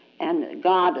 And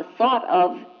God thought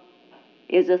of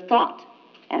is a thought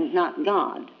and not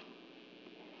God.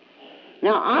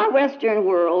 Now, our Western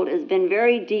world has been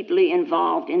very deeply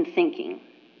involved in thinking.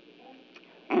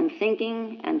 And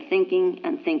thinking and thinking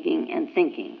and thinking and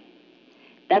thinking.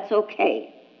 That's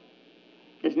okay.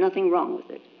 There's nothing wrong with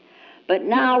it. But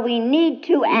now we need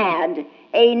to add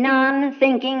a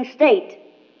non-thinking state.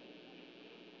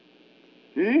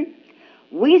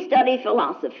 We study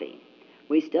philosophy.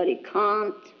 We study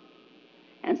Kant,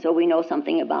 and so we know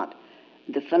something about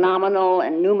the phenomenal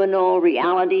and noumenal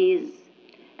realities.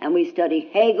 And we study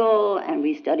Hegel, and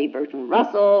we study Bertrand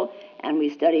Russell, and we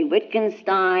study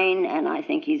Wittgenstein, and I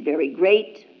think he's very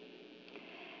great.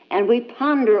 And we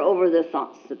ponder over the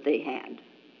thoughts that they had.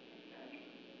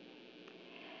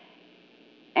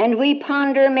 And we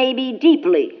ponder maybe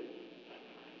deeply.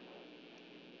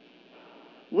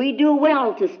 We do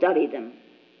well to study them.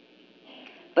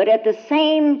 But at the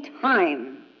same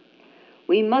time,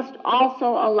 we must also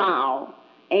allow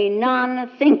a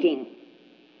non-thinking.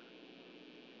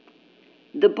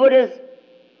 The Buddha's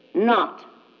not.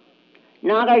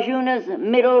 Nagarjuna's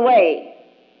middle way.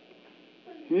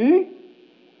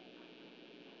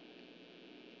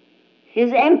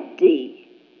 His empty.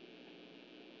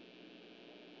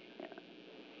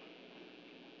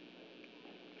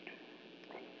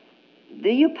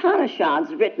 The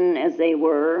Upanishads, written as they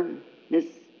were, this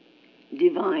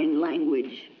divine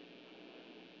language,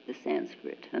 the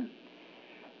Sanskrit,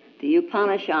 the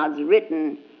Upanishads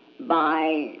written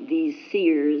by these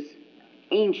seers,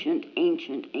 ancient,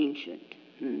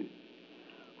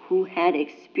 who had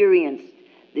experienced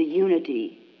the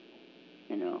unity,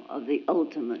 of the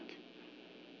ultimate,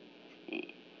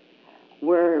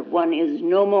 where one is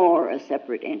no more a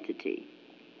separate entity.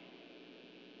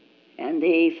 And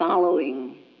they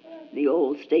following the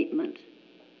old statement,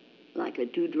 like a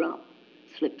dewdrop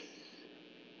slips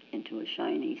into a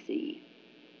shiny sea.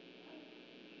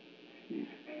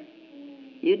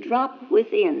 You drop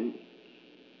within,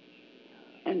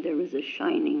 and there is a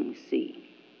shining sea.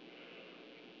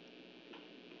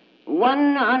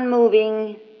 One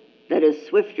unmoving that is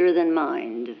swifter than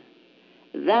mind,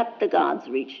 that the gods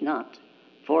reach not,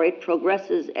 for it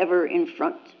progresses ever in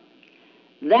front.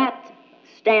 That,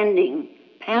 standing,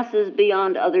 passes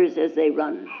beyond others as they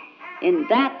run. In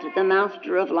that the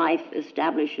master of life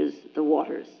establishes the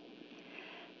waters.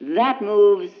 That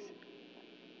moves,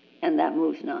 and that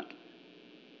moves not.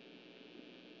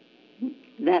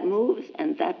 That moves,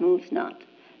 and that moves not.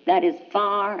 That is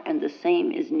far, and the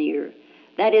same is near.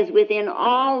 That is within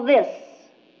all this,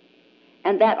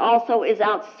 and that also is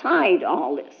outside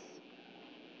all this.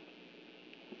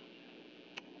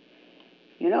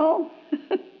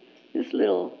 This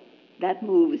little, that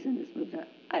moves and this moves not.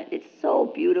 It's so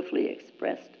beautifully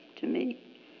expressed to me.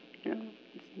 It's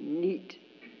neat.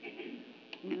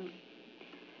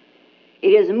 It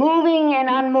is moving and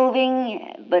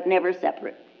unmoving, but never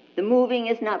separate. The moving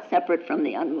is not separate from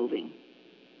the unmoving.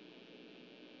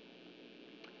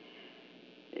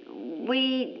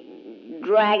 We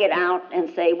drag it out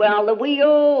and say, well, the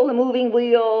wheel, the moving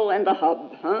wheel, and the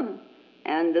hub,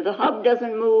 And the hub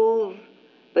doesn't move,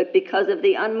 but because of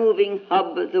the unmoving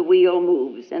hub, the wheel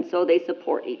moves, and so they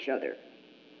support each other.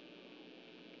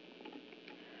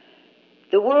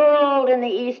 The world in the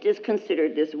East is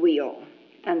considered this wheel,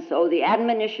 and so the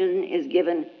admonition is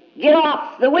given, get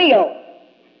off the wheel.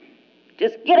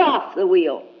 Just get off the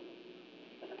wheel.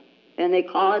 And they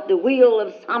call it the wheel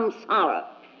of samsara.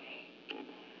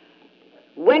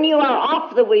 When you are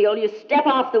off the wheel, you step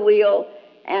off the wheel,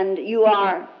 and you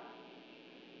are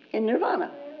in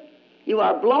nirvana. You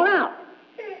are blown out,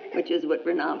 which is what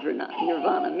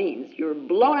nirvana means. You're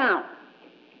blown out.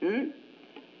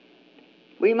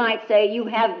 We might say you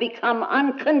have become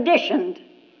unconditioned.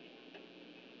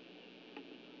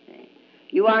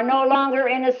 You are no longer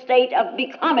in a state of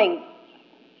becoming.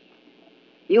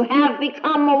 You have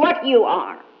become what you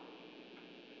are.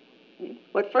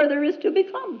 What further is to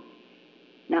become?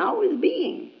 Now is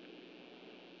being.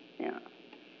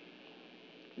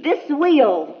 This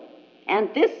wheel and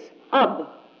this hub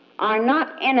are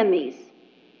not enemies.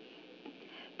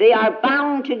 They are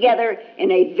bound together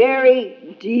in a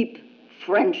very deep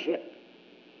friendship.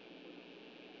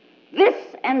 This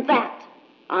and that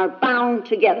are bound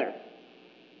together.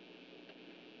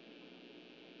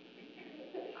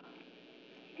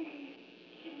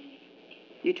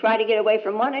 You try to get away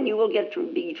from one and you will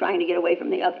be trying to get away from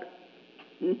the other.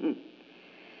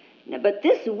 But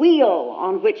this wheel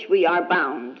on which we are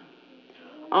bound,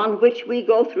 on which we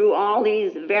go through all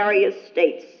these various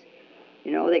states,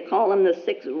 they call them the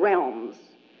 6 realms.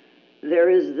 There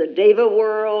is the Deva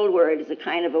world, where it is a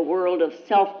kind of a world of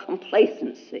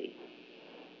self-complacency.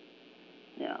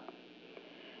 Yeah.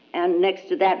 And next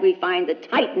to that we find the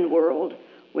Titan world,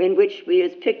 in which we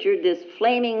is pictured this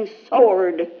flaming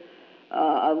sword,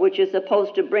 which is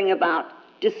supposed to bring about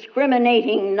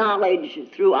discriminating knowledge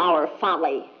through our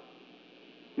folly.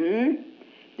 It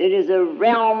is a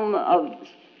realm of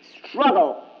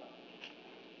struggle,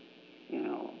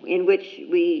 in which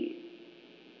we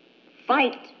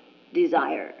fight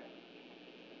desire.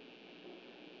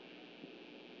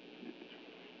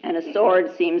 And a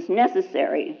sword seems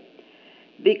necessary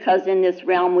because in this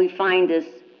realm we find this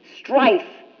strife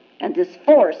and this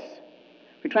force.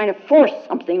 We're trying to force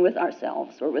something with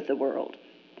ourselves or with the world.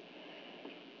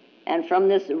 And from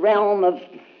this realm of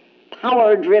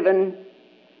power-driven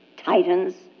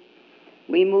titans,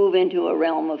 we move into a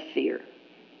realm of fear.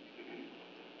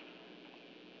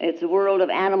 It's a world of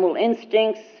animal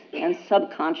instincts and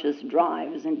subconscious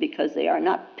drives, and because they are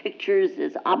not pictures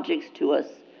as objects to us,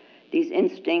 these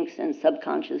instincts and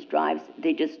subconscious drives,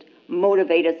 they just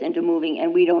motivate us into moving,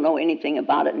 and we don't know anything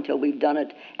about it until we've done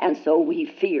it, and so we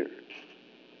fear,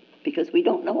 because we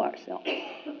don't know ourselves.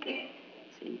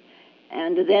 See?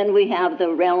 And then we have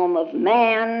the realm of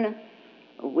man,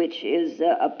 which is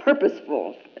a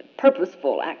purposeful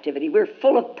activity. We're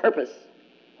full of purpose.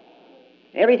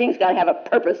 Everything's got to have a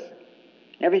purpose.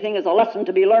 Everything is a lesson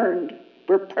to be learned.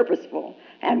 We're purposeful,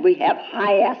 and we have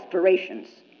high aspirations.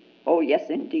 Oh, yes,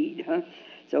 indeed.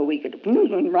 So we could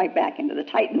right back into the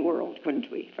Titan world,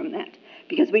 couldn't we, from that?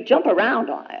 Because we jump around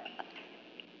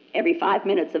every 5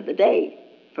 minutes of the day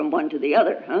from one to the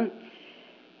other.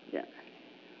 Yeah.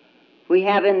 We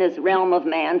have in this realm of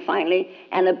man, finally,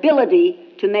 an ability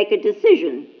to make a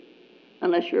decision,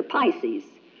 unless you're Pisces.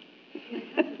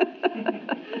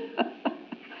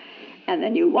 And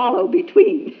then you wallow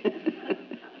between.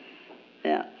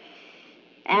 Yeah.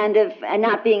 And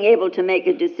not being able to make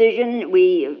a decision,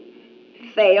 we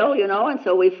fail, and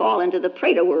so we fall into the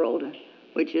Preta world,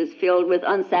 which is filled with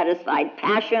unsatisfied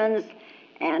passions,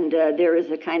 and there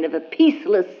is a kind of a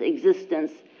peaceless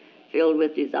existence filled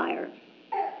with desire.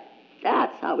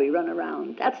 That's how we run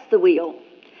around. That's the wheel.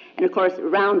 And of course,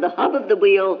 around the hub of the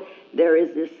wheel, there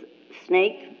is this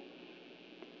snake,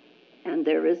 and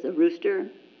there is a rooster,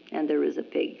 and there is a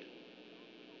pig.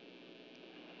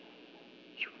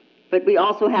 But we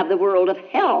also have the world of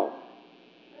hell,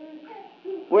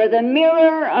 where the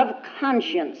mirror of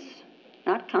conscience,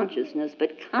 not consciousness,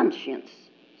 but conscience,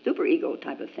 superego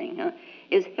type of thing,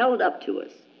 is held up to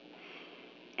us.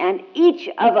 And each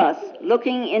of us,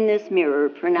 looking in this mirror,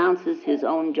 pronounces his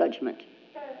own judgment.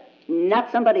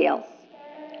 Not somebody else.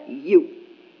 You.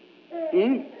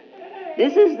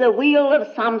 This is the wheel of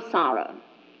samsara.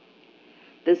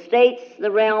 The states, the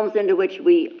realms into which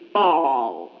we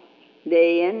fall,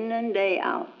 day in and day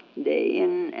out, day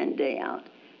in and day out.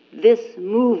 This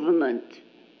movement,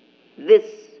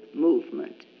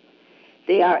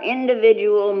 they are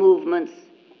individual movements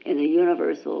in a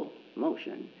universal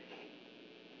motion.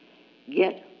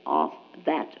 Get off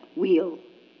that wheel.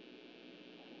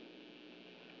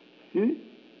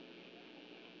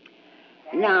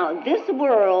 Now, this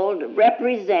world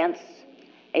represents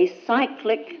a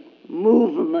cyclic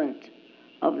movement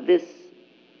of this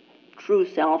true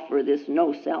self or this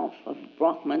no self of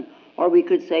Brahman, or we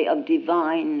could say of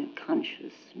divine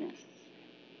consciousness.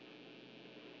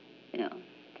 Yeah.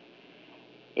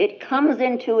 It comes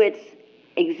into its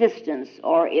existence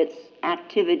or its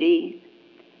activity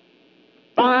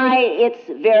by its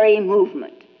very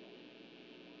movement.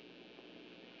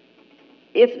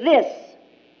 If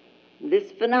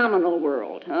this phenomenal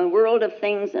world, a world of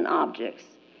things and objects,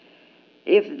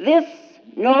 if this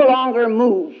no longer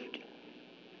moved,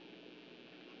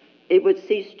 it would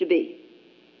cease to be.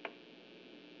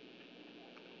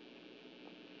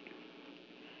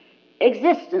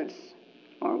 Existence,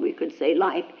 or we could say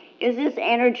life, is this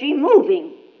energy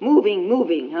moving.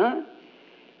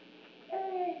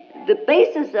 The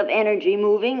basis of energy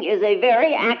moving is a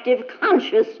very active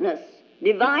consciousness,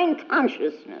 divine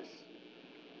consciousness,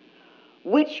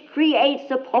 which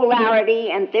creates a polarity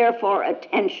and therefore a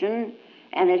tension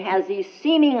And it has these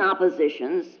seeming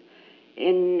oppositions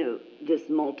in this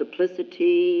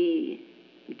multiplicity,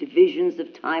 divisions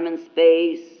of time and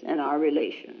space, and our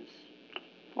relations,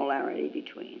 polarity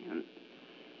between them.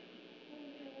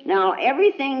 Now,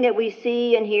 everything that we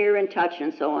see and hear and touch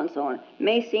and so on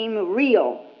may seem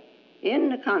real in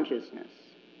the consciousness,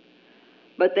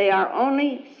 but they are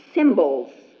only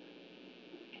symbols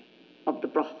of the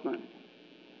Brahman.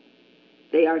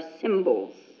 They are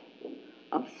symbols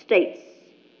of states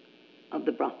of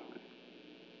the Brahman.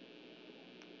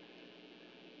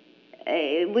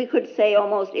 We could say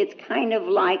almost it's kind of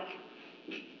like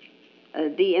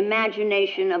the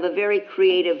imagination of a very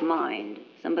creative mind.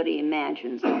 Somebody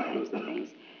imagines all kinds of things.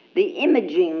 The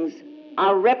imagings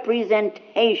are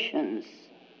representations.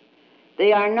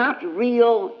 They are not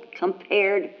real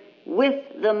compared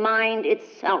with the mind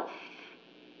itself.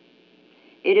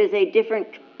 It is a different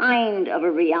kind of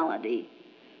a reality.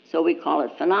 So we call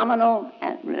it phenomenal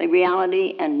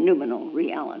reality and noumenal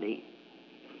reality.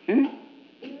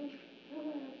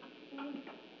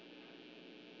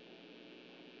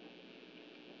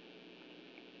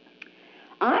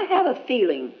 I have a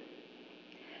feeling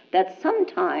that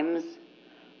sometimes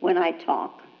when I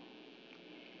talk,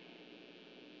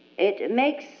 it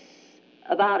makes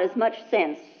about as much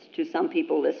sense to some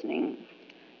people listening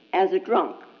as a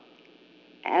drunk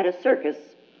at a circus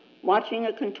watching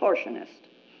a contortionist.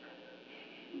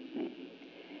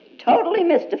 Totally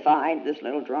mystified, this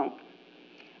little drunk,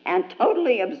 and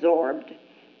totally absorbed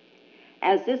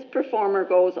as this performer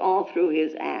goes all through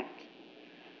his act,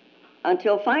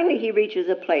 until finally he reaches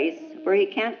a place where he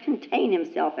can't contain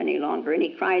himself any longer, and he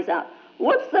cries out,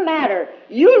 "What's the matter?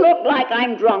 You look like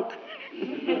I'm drunk."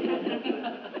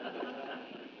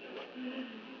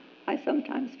 I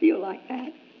sometimes feel like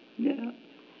that. Yeah.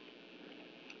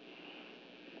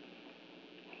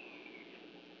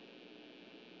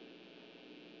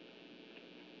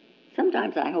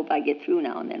 Sometimes I hope I get through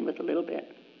now and then with a little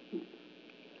bit.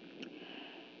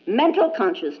 Mental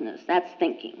consciousness, that's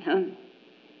thinking, huh?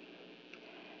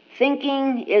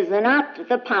 Thinking is not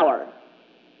the power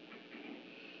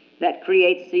that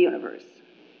creates the universe.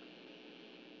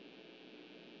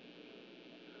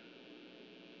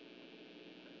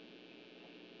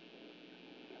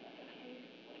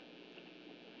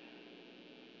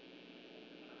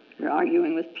 We're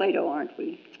arguing with Plato, aren't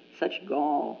we? Such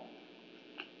gall.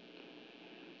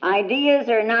 Ideas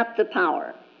are not the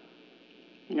power.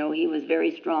 You know, he was very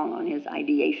strong on his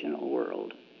ideational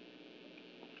world.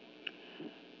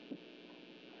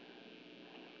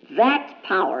 That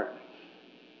power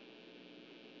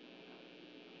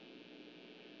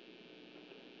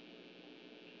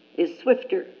is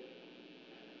swifter,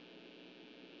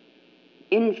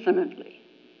 infinitely,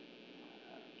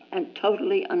 and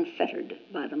totally unfettered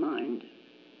by the mind.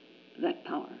 That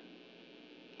power.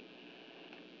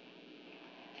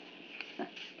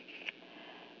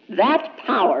 That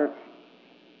power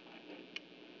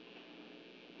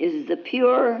is the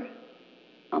pure,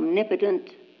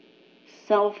 omnipotent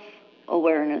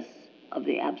self-awareness of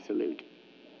the Absolute.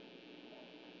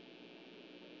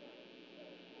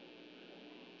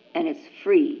 And it's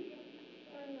free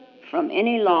from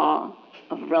any law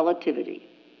of relativity.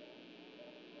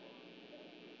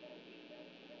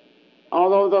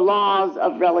 Although the laws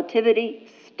of relativity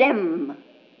stem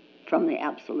from the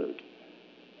Absolute.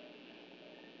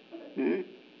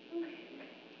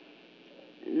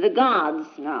 The gods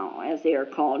now, as they are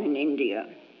called in India,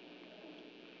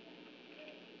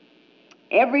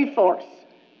 every force,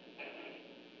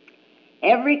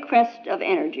 every crest of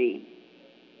energy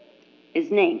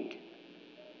is named.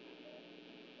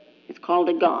 It's called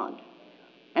a god,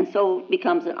 and so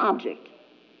becomes an object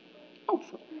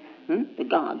also. The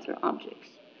gods are objects.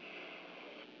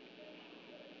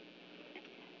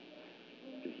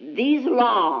 These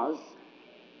laws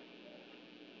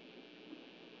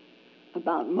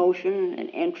about motion and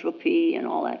entropy and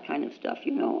all that kind of stuff,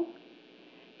 you know,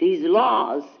 these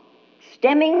laws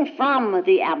stemming from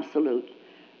the Absolute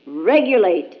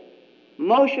regulate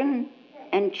motion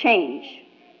and change.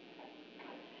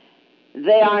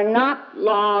 They are not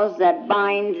laws that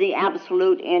bind the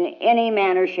Absolute in any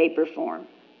manner, shape, or form.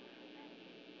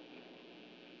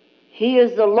 He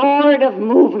is the Lord of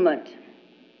movement,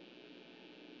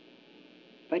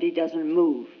 but he doesn't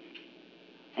move,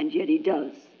 and yet he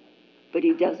does, but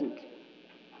he doesn't.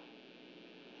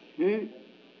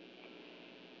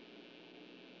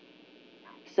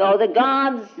 So the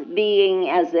gods, being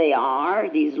as they are,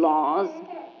 these laws,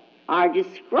 are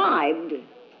described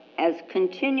as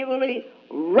continually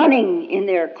running in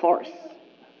their course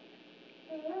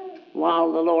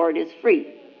while the Lord is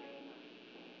free.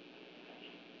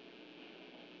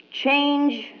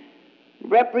 Change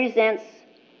represents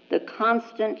the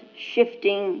constant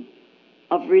shifting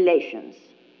of relations,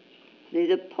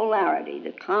 the polarity,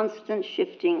 the constant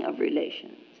shifting of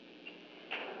relations.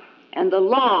 And the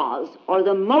laws or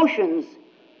the motions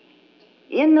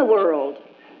in the world,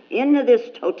 in this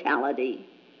totality,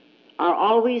 are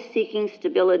always seeking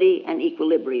stability and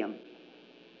equilibrium.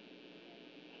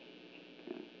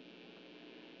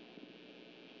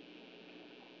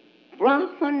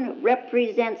 Brahman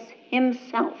represents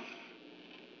himself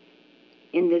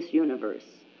in this universe.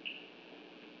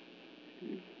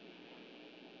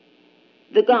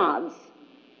 The gods,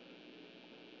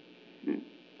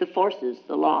 the forces,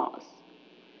 the laws,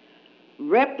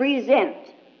 represent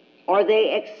or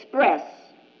they express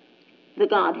the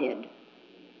Godhead.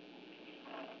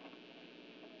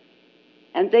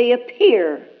 And they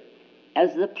appear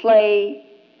as the play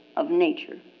of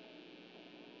nature,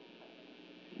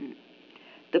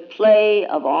 the play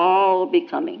of all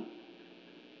becoming.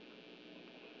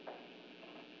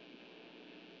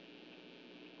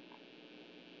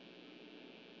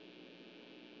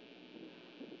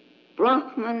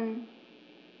 Brahman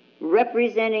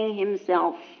representing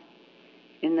himself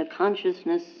in the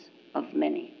consciousness of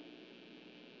many.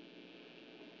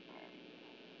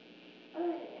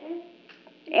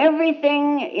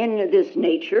 Everything in this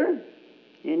nature,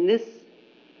 in this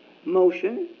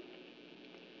motion,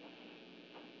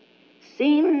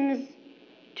 seems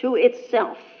to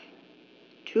itself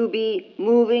to be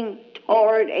moving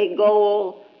toward a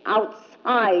goal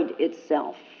outside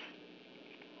itself,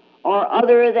 or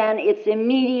other than its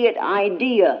immediate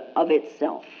idea of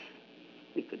itself.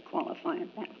 We could qualify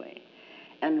it that way.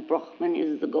 And Brahman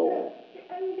is the goal.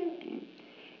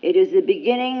 It is the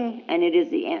beginning and it is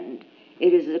the end.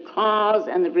 It is the cause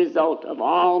and the result of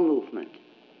all movement.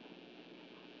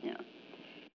 Yeah.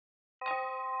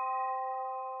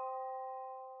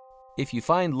 If you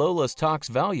find Lola's talks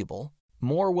valuable,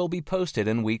 more will be posted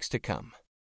in weeks to come.